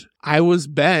adopt. I was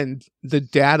Ben, the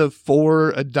dad of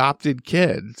 4 adopted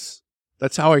kids.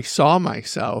 That's how I saw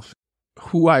myself.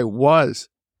 Who I was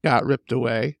got ripped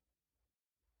away.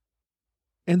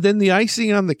 And then the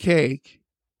icing on the cake,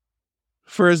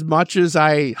 for as much as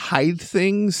I hide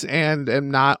things and am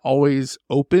not always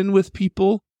open with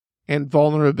people, and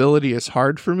vulnerability is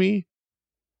hard for me,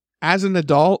 as an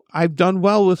adult, I've done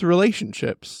well with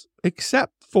relationships,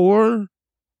 except for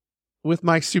with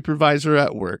my supervisor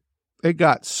at work. It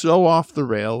got so off the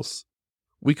rails.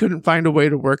 We couldn't find a way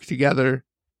to work together.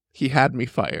 He had me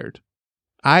fired.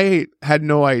 I had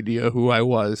no idea who I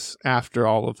was after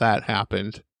all of that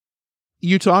happened.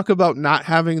 You talk about not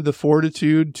having the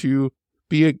fortitude to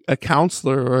be a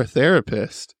counselor or a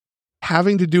therapist.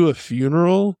 Having to do a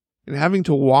funeral and having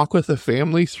to walk with a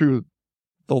family through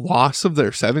the loss of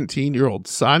their 17-year-old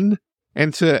son,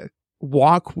 and to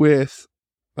walk with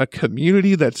a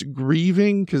community that's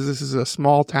grieving because this is a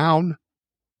small town,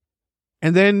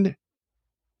 and then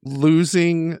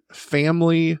losing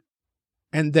family,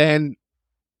 and then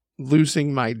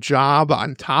losing my job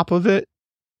on top of it.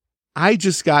 I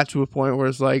just got to a point where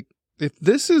it's like, if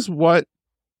this is what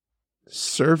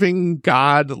serving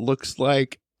God looks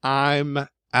like, I'm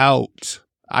out.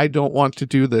 I don't want to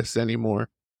do this anymore.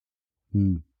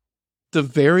 The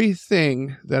very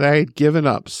thing that I had given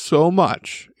up so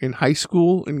much in high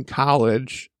school and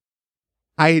college,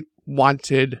 I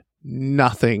wanted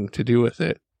nothing to do with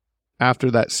it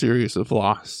after that series of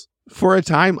loss. For a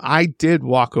time, I did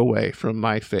walk away from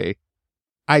my faith.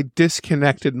 I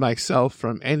disconnected myself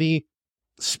from any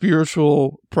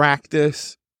spiritual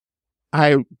practice.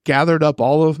 I gathered up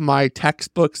all of my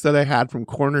textbooks that I had from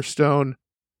Cornerstone.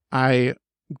 I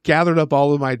gathered up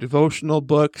all of my devotional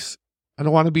books. I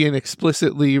don't want to be an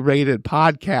explicitly rated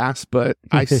podcast, but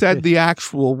I said the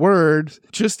actual word,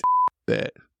 just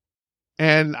it.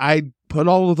 And I put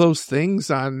all of those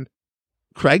things on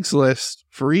Craigslist,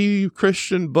 free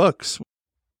Christian books.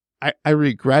 I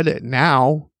regret it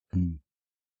now.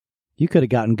 You could have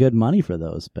gotten good money for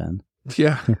those, Ben.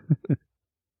 Yeah.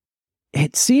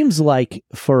 It seems like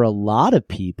for a lot of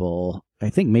people, I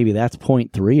think maybe that's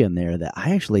point 3 in there, that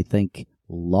I actually think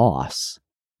loss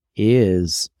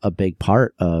is a big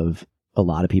part of a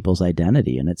lot of people's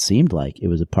identity. And it seemed like it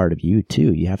was a part of you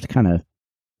too. You have to kind of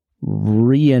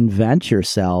reinvent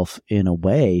yourself in a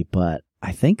way, but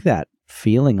I think that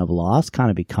feeling of loss kind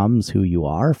of becomes who you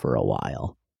are for a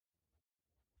while.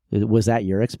 Was that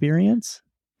your experience?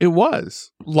 It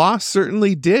was. Loss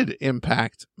certainly did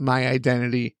impact my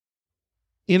identity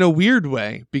in a weird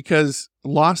way, because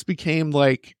loss became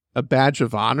like a badge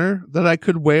of honor that I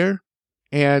could wear,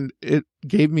 and it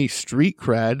gave me street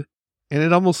cred, and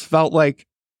it almost felt like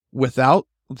without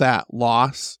that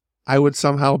loss, I would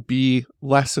somehow be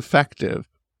less effective.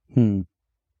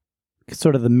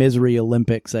 Sort of the misery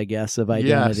Olympics, I guess, of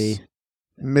identity. Yes.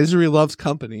 Misery loves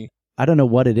company. I don't know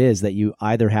what it is that you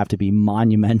either have to be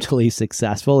monumentally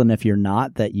successful, and if you're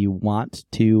not, that you want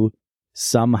to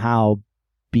somehow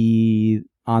be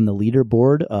on the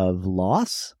leaderboard of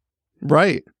loss.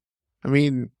 Right. I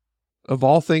mean, of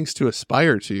all things to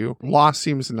aspire to, loss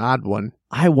seems an odd one.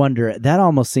 I wonder, that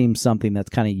almost seems something that's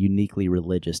kind of uniquely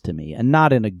religious to me, and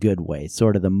not in a good way.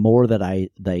 Sort of the more that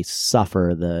they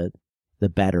suffer, the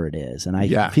better it is. And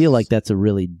I feel like that's a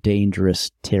really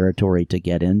dangerous territory to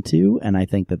get into, and I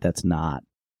think that's not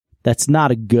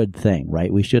a good thing,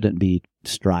 right? We shouldn't be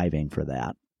striving for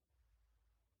that.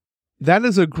 That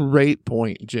is a great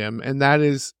point, Jim, and that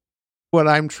is what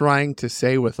I'm trying to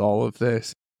say with all of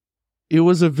this. It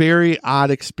was a very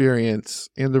odd experience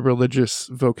in the religious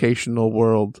vocational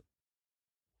world.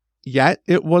 Yet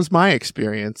it was my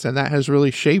experience, and that has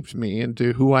really shaped me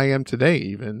into who I am today,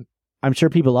 even. I'm sure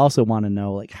people also want to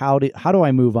know, like, how do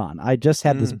I move on? I just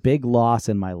had this big loss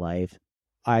in my life.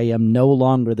 I am no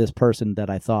longer this person that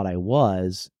I thought I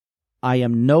was. I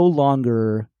am no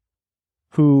longer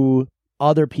who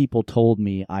other people told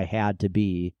me I had to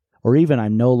be, or even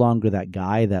I'm no longer that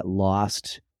guy that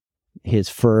lost his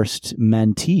first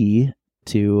mentee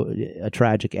to a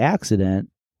tragic accident.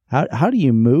 How do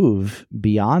you move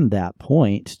beyond that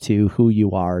point to who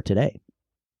you are today?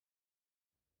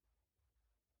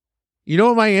 You know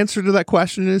what my answer to that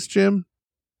question is, Jim?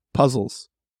 Puzzles.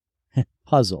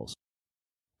 Puzzles.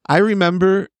 I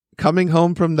remember coming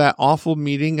home from that awful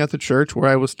meeting at the church where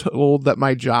I was told that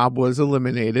my job was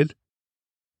eliminated.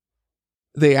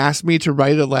 They asked me to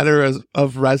write a letter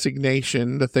of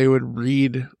resignation that they would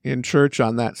read in church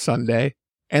on that Sunday,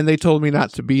 and they told me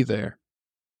not to be there.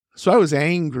 So I was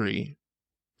angry.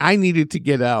 I needed to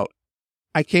get out.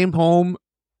 I came home.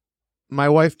 My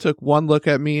wife took one look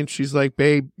at me and she's like,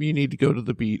 "Babe, you need to go to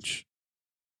the beach.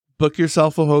 Book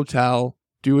yourself a hotel.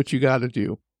 Do what you got to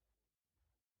do."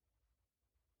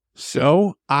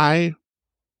 So I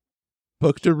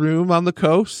booked a room on the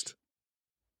coast.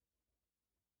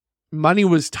 Money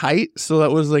was tight, so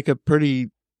that was like a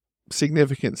pretty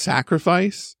significant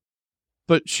sacrifice.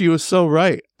 But she was so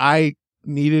right. I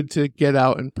needed to get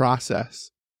out and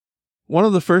process. One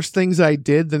of the first things I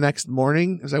did the next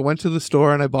morning is I went to the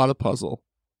store and I bought a puzzle.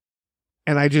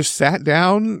 And I just sat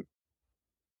down,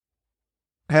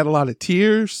 had a lot of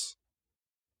tears.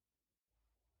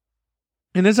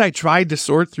 And as I tried to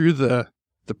sort through the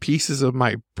pieces of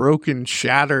my broken,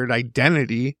 shattered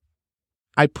identity,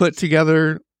 I put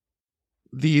together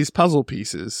these puzzle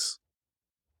pieces.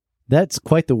 That's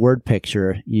quite the word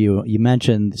picture. You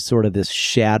mentioned sort of this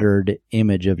shattered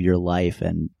image of your life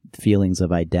and feelings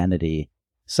of identity.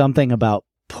 Something about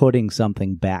putting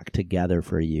something back together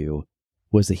for you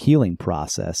was a healing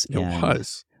process. It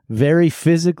was. Very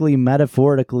physically,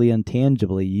 metaphorically, and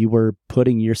tangibly, you were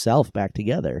putting yourself back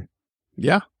together.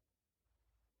 Yeah.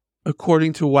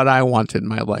 According to what I wanted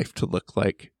my life to look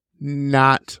like,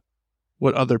 not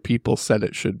what other people said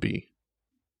it should be.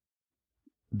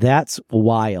 That's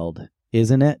wild,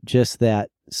 isn't it? Just that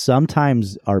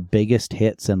sometimes our biggest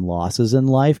hits and losses in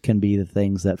life can be the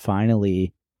things that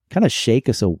finally kind of shake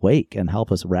us awake and help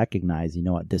us recognize, you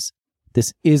know what, this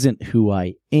isn't who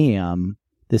I am.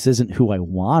 This isn't who I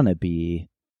want to be.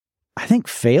 I think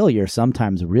failure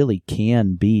sometimes really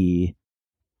can be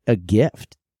a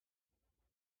gift.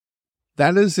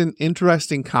 That is an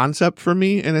interesting concept for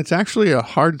me, and it's actually a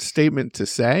hard statement to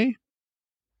say.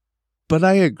 But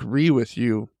I agree with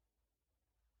you.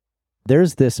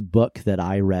 There's this book that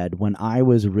I read when I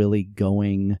was really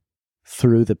going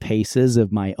through the paces of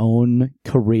my own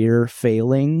career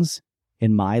failings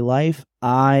in my life.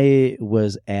 I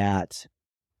was at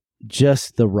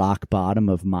just the rock bottom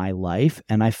of my life,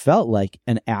 and I felt like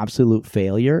an absolute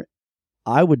failure.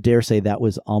 I would dare say that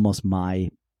was almost my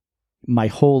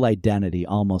whole identity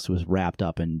almost was wrapped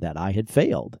up in that I had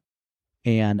failed.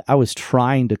 And I was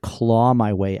trying to claw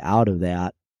my way out of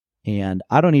that. And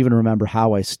I don't even remember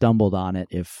how I stumbled on it,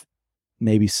 if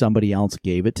maybe somebody else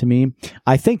gave it to me.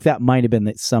 I think that might have been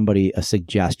a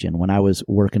suggestion. When I was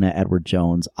working at Edward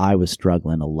Jones, I was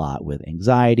struggling a lot with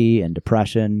anxiety and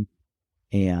depression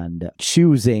and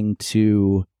choosing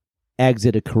to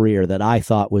exit a career that I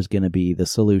thought was going to be the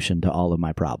solution to all of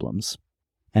my problems.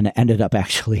 And it ended up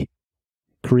actually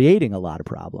creating a lot of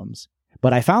problems.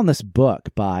 But I found this book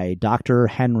by Dr.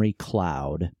 Henry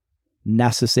Cloud,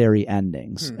 Necessary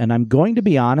Endings. And I'm going to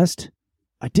be honest,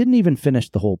 I didn't even finish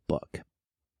the whole book.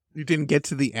 You didn't get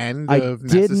to the end of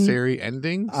Necessary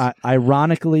Endings?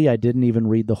 Ironically, I didn't even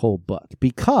read the whole book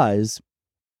because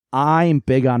I'm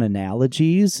big on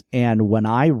analogies. And when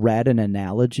I read an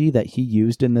analogy that he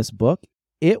used in this book,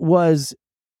 it was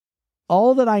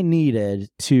all that I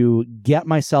needed to get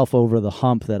myself over the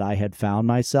hump that I had found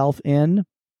myself in.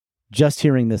 Just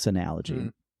hearing this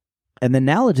analogy. And the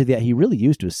analogy that he really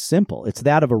used was simple. It's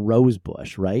that of a rose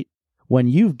bush, right? when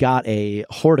you've got a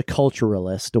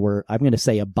horticulturalist, or I'm going to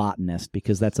say a botanist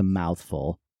because that's a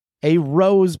mouthful, a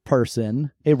rose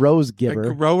person, a rose giver,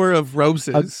 a grower of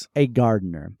roses, a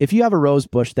gardener. If you have a rose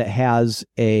bush that has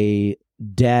a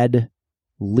dead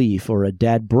leaf or a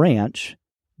dead branch,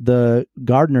 the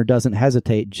gardener doesn't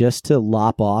hesitate just to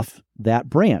lop off that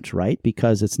branch, right?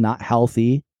 Because it's not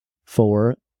healthy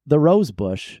for the rose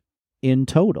bush in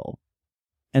total.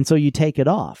 And so you take it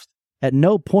off. At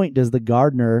no point does the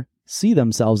gardener see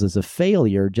themselves as a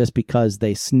failure just because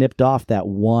they snipped off that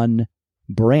one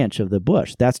branch of the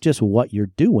bush. That's just what you're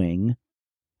doing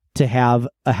to have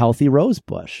a healthy rose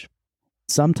bush.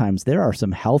 Sometimes there are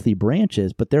some healthy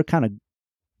branches, but they're kind of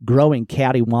growing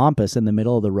cattywampus in the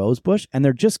middle of the rose bush, and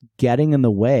they're just getting in the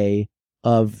way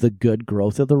of the good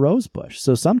growth of the rose bush.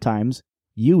 So sometimes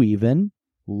you even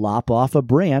lop off a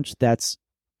branch that's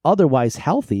otherwise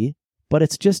healthy, but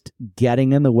it's just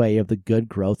getting in the way of the good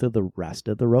growth of the rest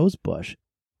of the rose bush.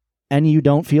 And you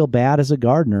don't feel bad as a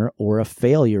gardener or a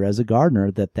failure as a gardener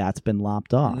that that's been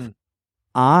lopped off. Mm.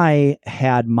 I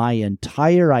had my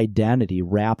entire identity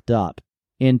wrapped up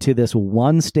into this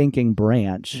one stinking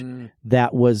branch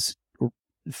that was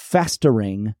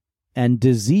festering and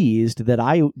diseased that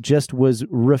I just was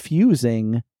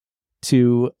refusing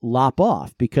to lop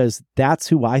off because that's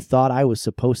who I thought I was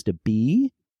supposed to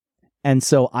be. And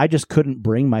so I just couldn't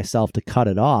bring myself to cut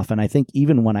it off. And I think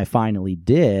even when I finally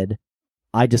did,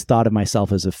 I just thought of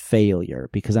myself as a failure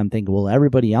because I'm thinking, well,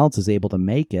 everybody else is able to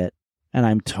make it. And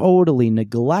I'm totally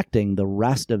neglecting the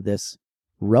rest of this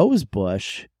rose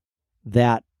bush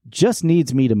that just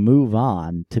needs me to move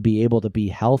on to be able to be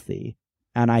healthy.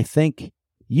 And I think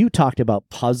you talked about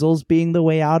puzzles being the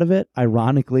way out of it.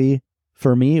 Ironically,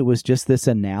 for me, it was just this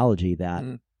analogy that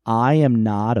I am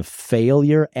not a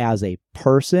failure as a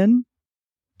person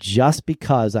just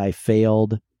because I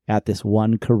failed at this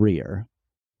one career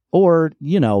or,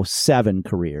 7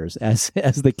 careers as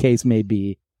the case may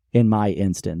be in my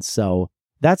instance. So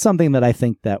that's something that I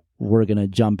think that we're going to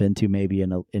jump into maybe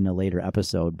in a later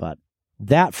episode. But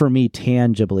that for me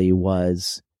tangibly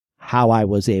was how I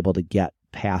was able to get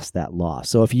past that loss.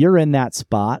 So if you're in that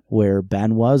spot where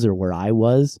Ben was or where I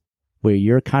was, where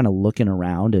you're kind of looking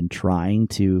around and trying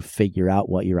to figure out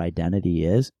what your identity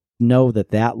is, know that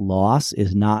that loss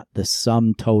is not the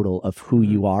sum total of who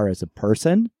you are as a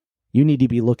person. You need to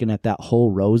be looking at that whole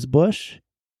rose bush.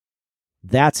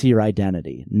 That's your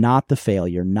identity, not the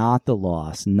failure, not the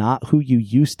loss, not who you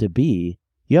used to be.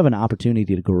 You have an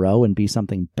opportunity to grow and be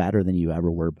something better than you ever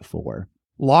were before.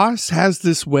 Loss has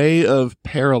this way of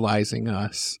paralyzing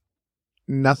us.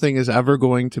 Nothing is ever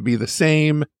going to be the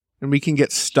same, and we can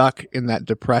get stuck in that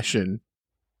depression.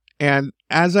 And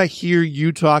as I hear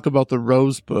you talk about the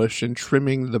rose bush and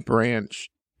trimming the branch,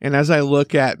 and as I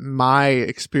look at my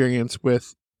experience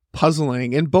with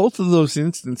puzzling, in both of those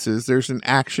instances, there's an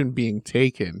action being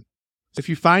taken. If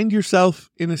you find yourself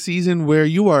in a season where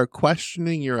you are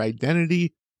questioning your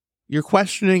identity, you're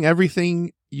questioning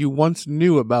everything you once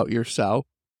knew about yourself,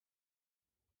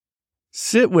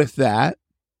 sit with that,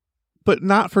 but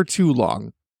not for too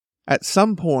long. At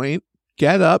some point,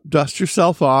 get up, dust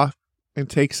yourself off, and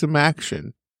take some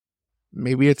action.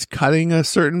 Maybe it's cutting a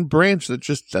certain branch that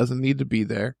just doesn't need to be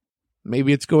there.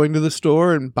 Maybe it's going to the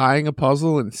store and buying a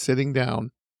puzzle and sitting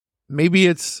down. Maybe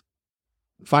it's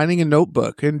finding a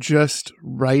notebook and just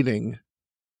writing.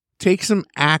 Take some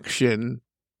action.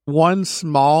 One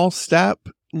small step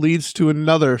leads to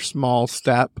another small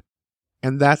step,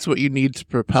 and that's what you need to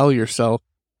propel yourself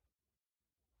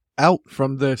out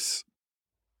from this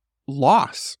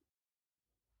loss.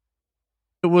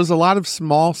 It was a lot of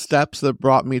small steps that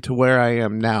brought me to where I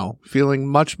am now, feeling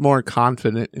much more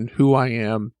confident in who I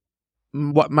am,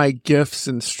 what my gifts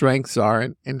and strengths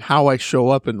are, and how I show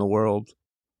up in the world.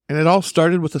 And it all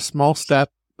started with a small step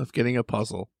of getting a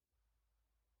puzzle.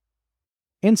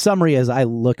 In summary, as I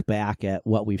look back at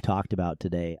what we've talked about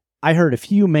today, I heard a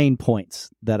few main points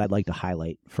that I'd like to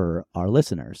highlight for our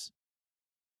listeners.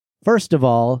 First of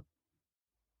all,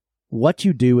 what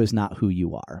you do is not who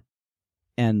you are.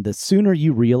 And the sooner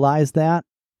you realize that,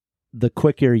 the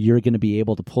quicker you're going to be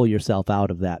able to pull yourself out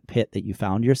of that pit that you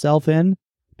found yourself in,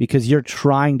 because you're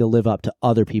trying to live up to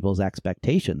other people's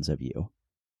expectations of you.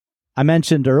 I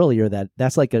mentioned earlier that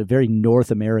that's like a very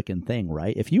North American thing,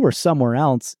 right? If you were somewhere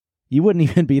else, you wouldn't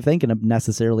even be thinking of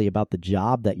necessarily about the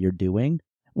job that you're doing.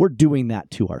 We're doing that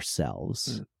to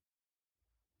ourselves.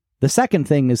 The second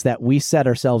thing is that we set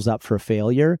ourselves up for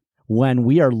failure when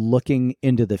we are looking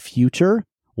into the future,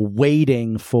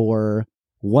 waiting for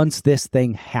once this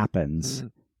thing happens,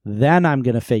 then I'm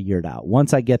going to figure it out.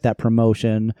 Once I get that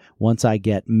promotion, once I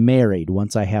get married,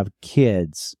 once I have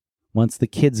kids, once the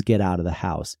kids get out of the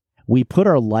house. we put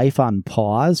our life on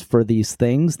pause for these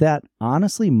things that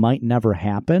honestly might never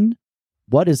happen.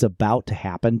 What is about to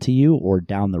happen to you or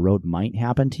down the road might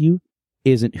happen to you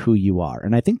isn't who you are.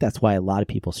 And I think that's why a lot of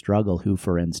people struggle who,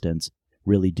 for instance,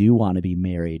 really do want to be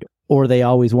married, or they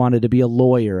always wanted to be a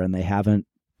lawyer and they haven't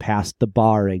passed the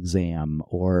bar exam,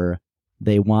 or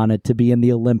they wanted to be in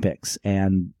the Olympics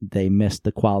and they missed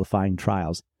the qualifying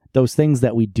trials. Those things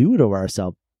that we do to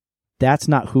ourselves, that's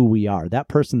not who we are. That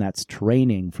person that's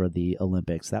training for the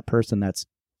Olympics, that person that's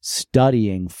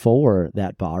studying for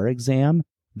that bar exam,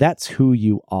 that's who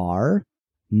you are,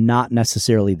 not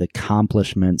necessarily the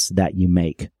accomplishments that you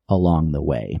make along the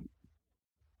way.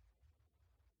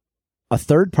 A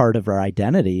third part of our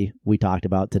identity we talked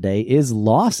about today is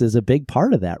loss is a big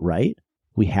part of that, right?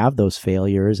 We have those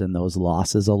failures and those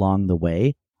losses along the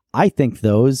way. I think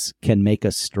those can make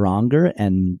us stronger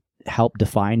and help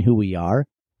define who we are.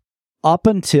 Up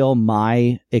until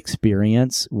my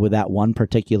experience with that one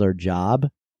particular job,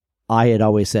 I had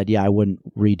always said, yeah, I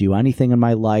wouldn't redo anything in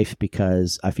my life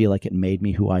because I feel like it made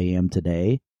me who I am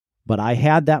today. But I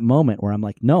had that moment where I'm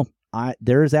like, no,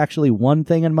 there's actually one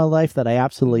thing in my life that I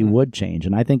absolutely would change.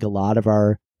 And I think a lot of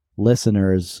our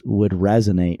listeners would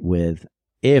resonate with,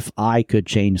 if I could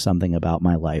change something about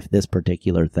my life, this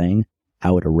particular thing,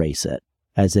 I would erase it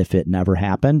as if it never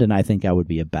happened. And I think I would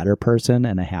be a better person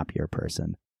and a happier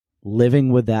person.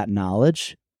 Living with that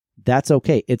knowledge, that's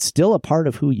okay. It's still a part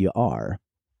of who you are,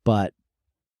 but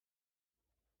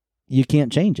you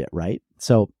can't change it, right?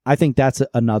 So I think that's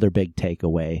another big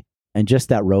takeaway. And just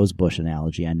that rose bush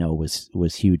analogy, I know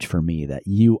was huge for me, that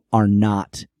you are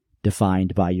not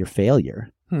defined by your failure.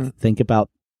 Think about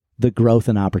the growth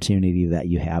and opportunity that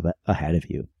you have ahead of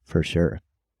you, for sure.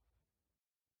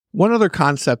 One other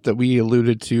concept that we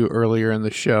alluded to earlier in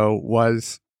the show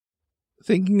was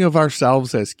thinking of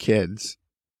ourselves as kids.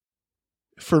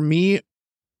 For me,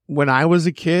 when I was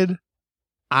a kid,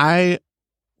 I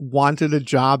wanted a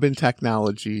job in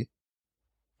technology.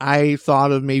 I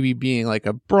thought of maybe being like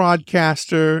a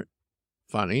broadcaster.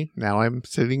 Funny, now I'm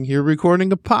sitting here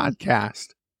recording a podcast.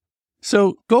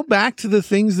 So go back to the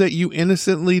things that you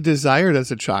innocently desired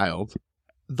as a child.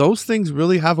 Those things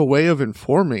really have a way of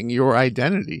informing your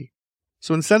identity.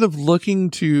 So instead of looking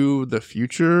to the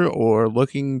future or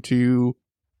looking to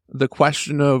the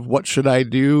question of what should I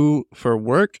do for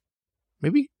work,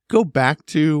 maybe go back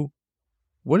to,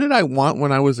 what did I want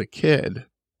when I was a kid?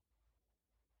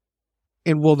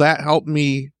 And will that help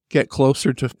me get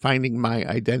closer to finding my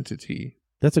identity?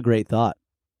 That's a great thought.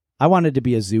 I wanted to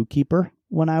be a zookeeper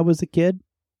when I was a kid.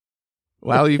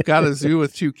 Well, you've got a zoo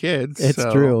with 2 kids. It's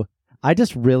true.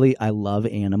 I love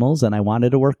animals and I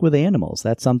wanted to work with animals.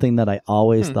 That's something that I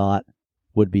always thought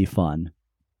would be fun.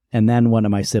 And then one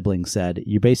of my siblings said,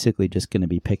 you're basically just going to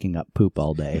be picking up poop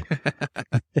all day.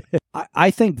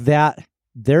 I think that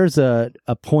there's a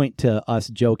point to us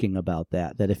joking about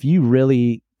that if you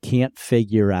really can't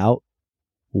figure out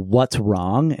what's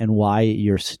wrong and why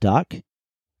you're stuck,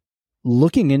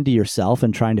 looking into yourself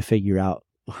and trying to figure out,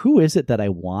 who is it that I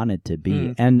wanted to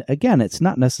be? And again, it's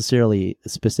not necessarily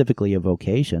specifically a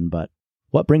vocation, but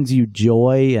what brings you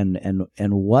joy and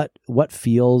what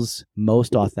feels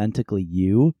most authentically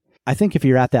you? I think if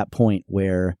you're at that point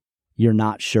where you're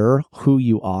not sure who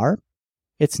you are,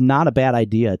 it's not a bad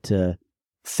idea to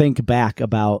think back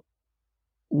about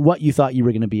what you thought you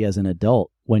were going to be as an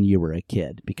adult when you were a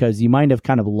kid, because you might have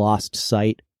kind of lost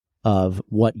sight of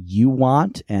what you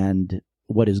want and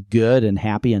what is good and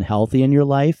happy and healthy in your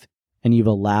life. And you've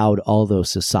allowed all those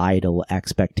societal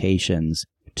expectations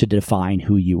to define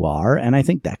who you are. And I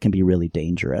think that can be really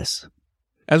dangerous.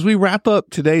 As we wrap up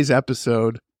today's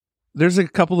episode, there's a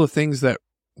couple of things that,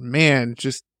 man,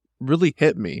 just really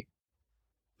hit me.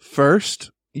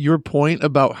 First, your point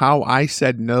about how I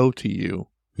said no to you.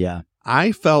 Yeah.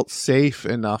 I felt safe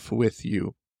enough with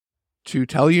you to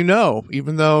tell you no,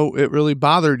 even though it really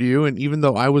bothered you. And even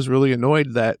though I was really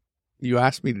annoyed that you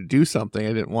asked me to do something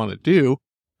I didn't want to do.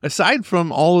 Aside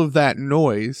from all of that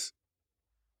noise,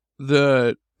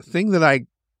 the thing that I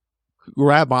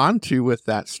grab onto with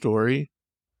that story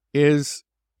is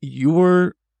you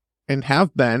were and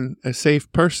have been a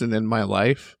safe person in my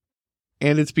life.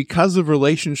 And it's because of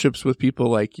relationships with people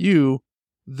like you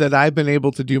that I've been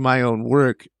able to do my own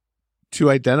work to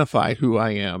identify who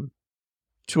I am,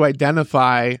 to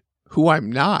identify who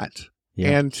I'm not,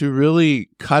 and to really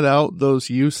cut out those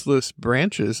useless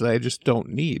branches that I just don't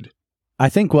need. I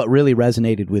think what really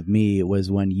resonated with me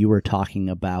was when you were talking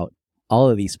about all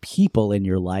of these people in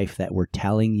your life that were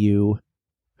telling you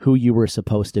who you were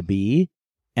supposed to be.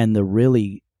 And the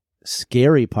really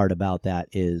scary part about that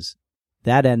is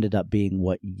that ended up being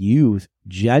what you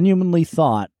genuinely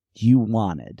thought you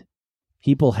wanted.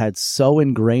 people had so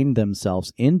ingrained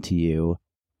themselves into you,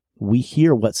 we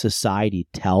hear what society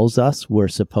tells us we're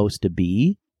supposed to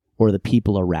be, or the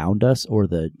people around us, or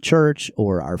the church,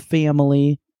 or our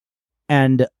family.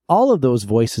 And all of those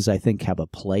voices, I think, have a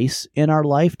place in our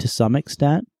life to some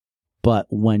extent. But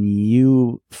when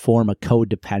you form a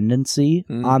codependency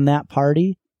on that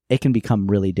party, it can become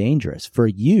really dangerous. For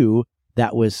you,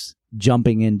 that was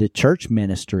jumping into church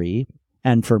ministry.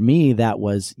 And for me, that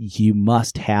was you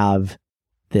must have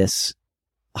this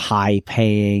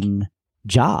high-paying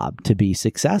job to be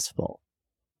successful.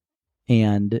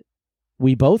 And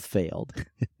we both failed.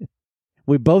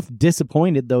 We both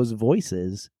disappointed those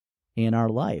voices in our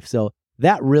life. So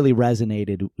that really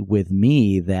resonated with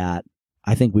me, that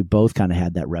I think we both kind of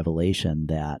had that revelation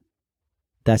that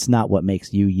that's not what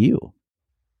makes you you.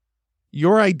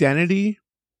 Your identity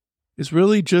is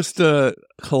really just a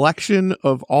collection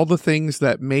of all the things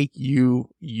that make you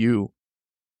you.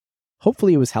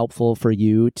 Hopefully it was helpful for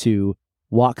you to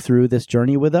walk through this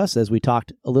journey with us as we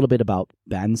talked a little bit about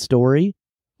Ben's story.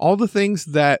 All the things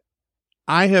that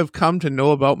I have come to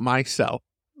know about myself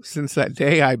since that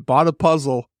day I bought a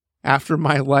puzzle after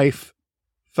my life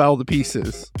fell to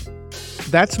pieces.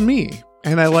 That's me,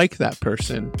 and I like that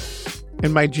person.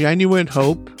 And my genuine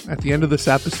hope at the end of this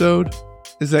episode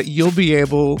is that you'll be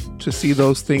able to see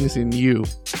those things in you,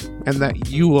 and that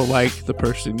you will like the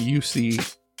person you see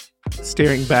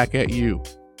staring back at you.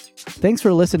 Thanks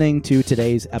for listening to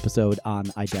today's episode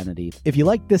on identity. If you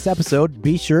liked this episode,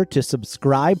 be sure to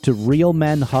subscribe to Real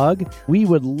Men Hug. We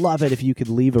would love it if you could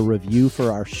leave a review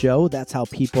for our show. That's how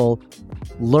people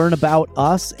learn about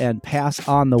us and pass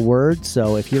on the word.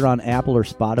 So if you're on Apple or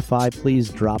Spotify, please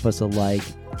drop us a like,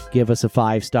 give us a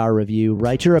 5-star review,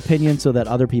 write your opinion so that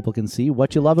other people can see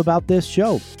what you love about this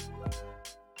show.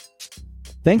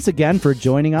 Thanks again for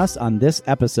joining us on this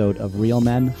episode of Real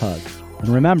Men Hug. And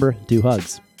remember, do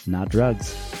hugs, not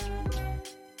drugs.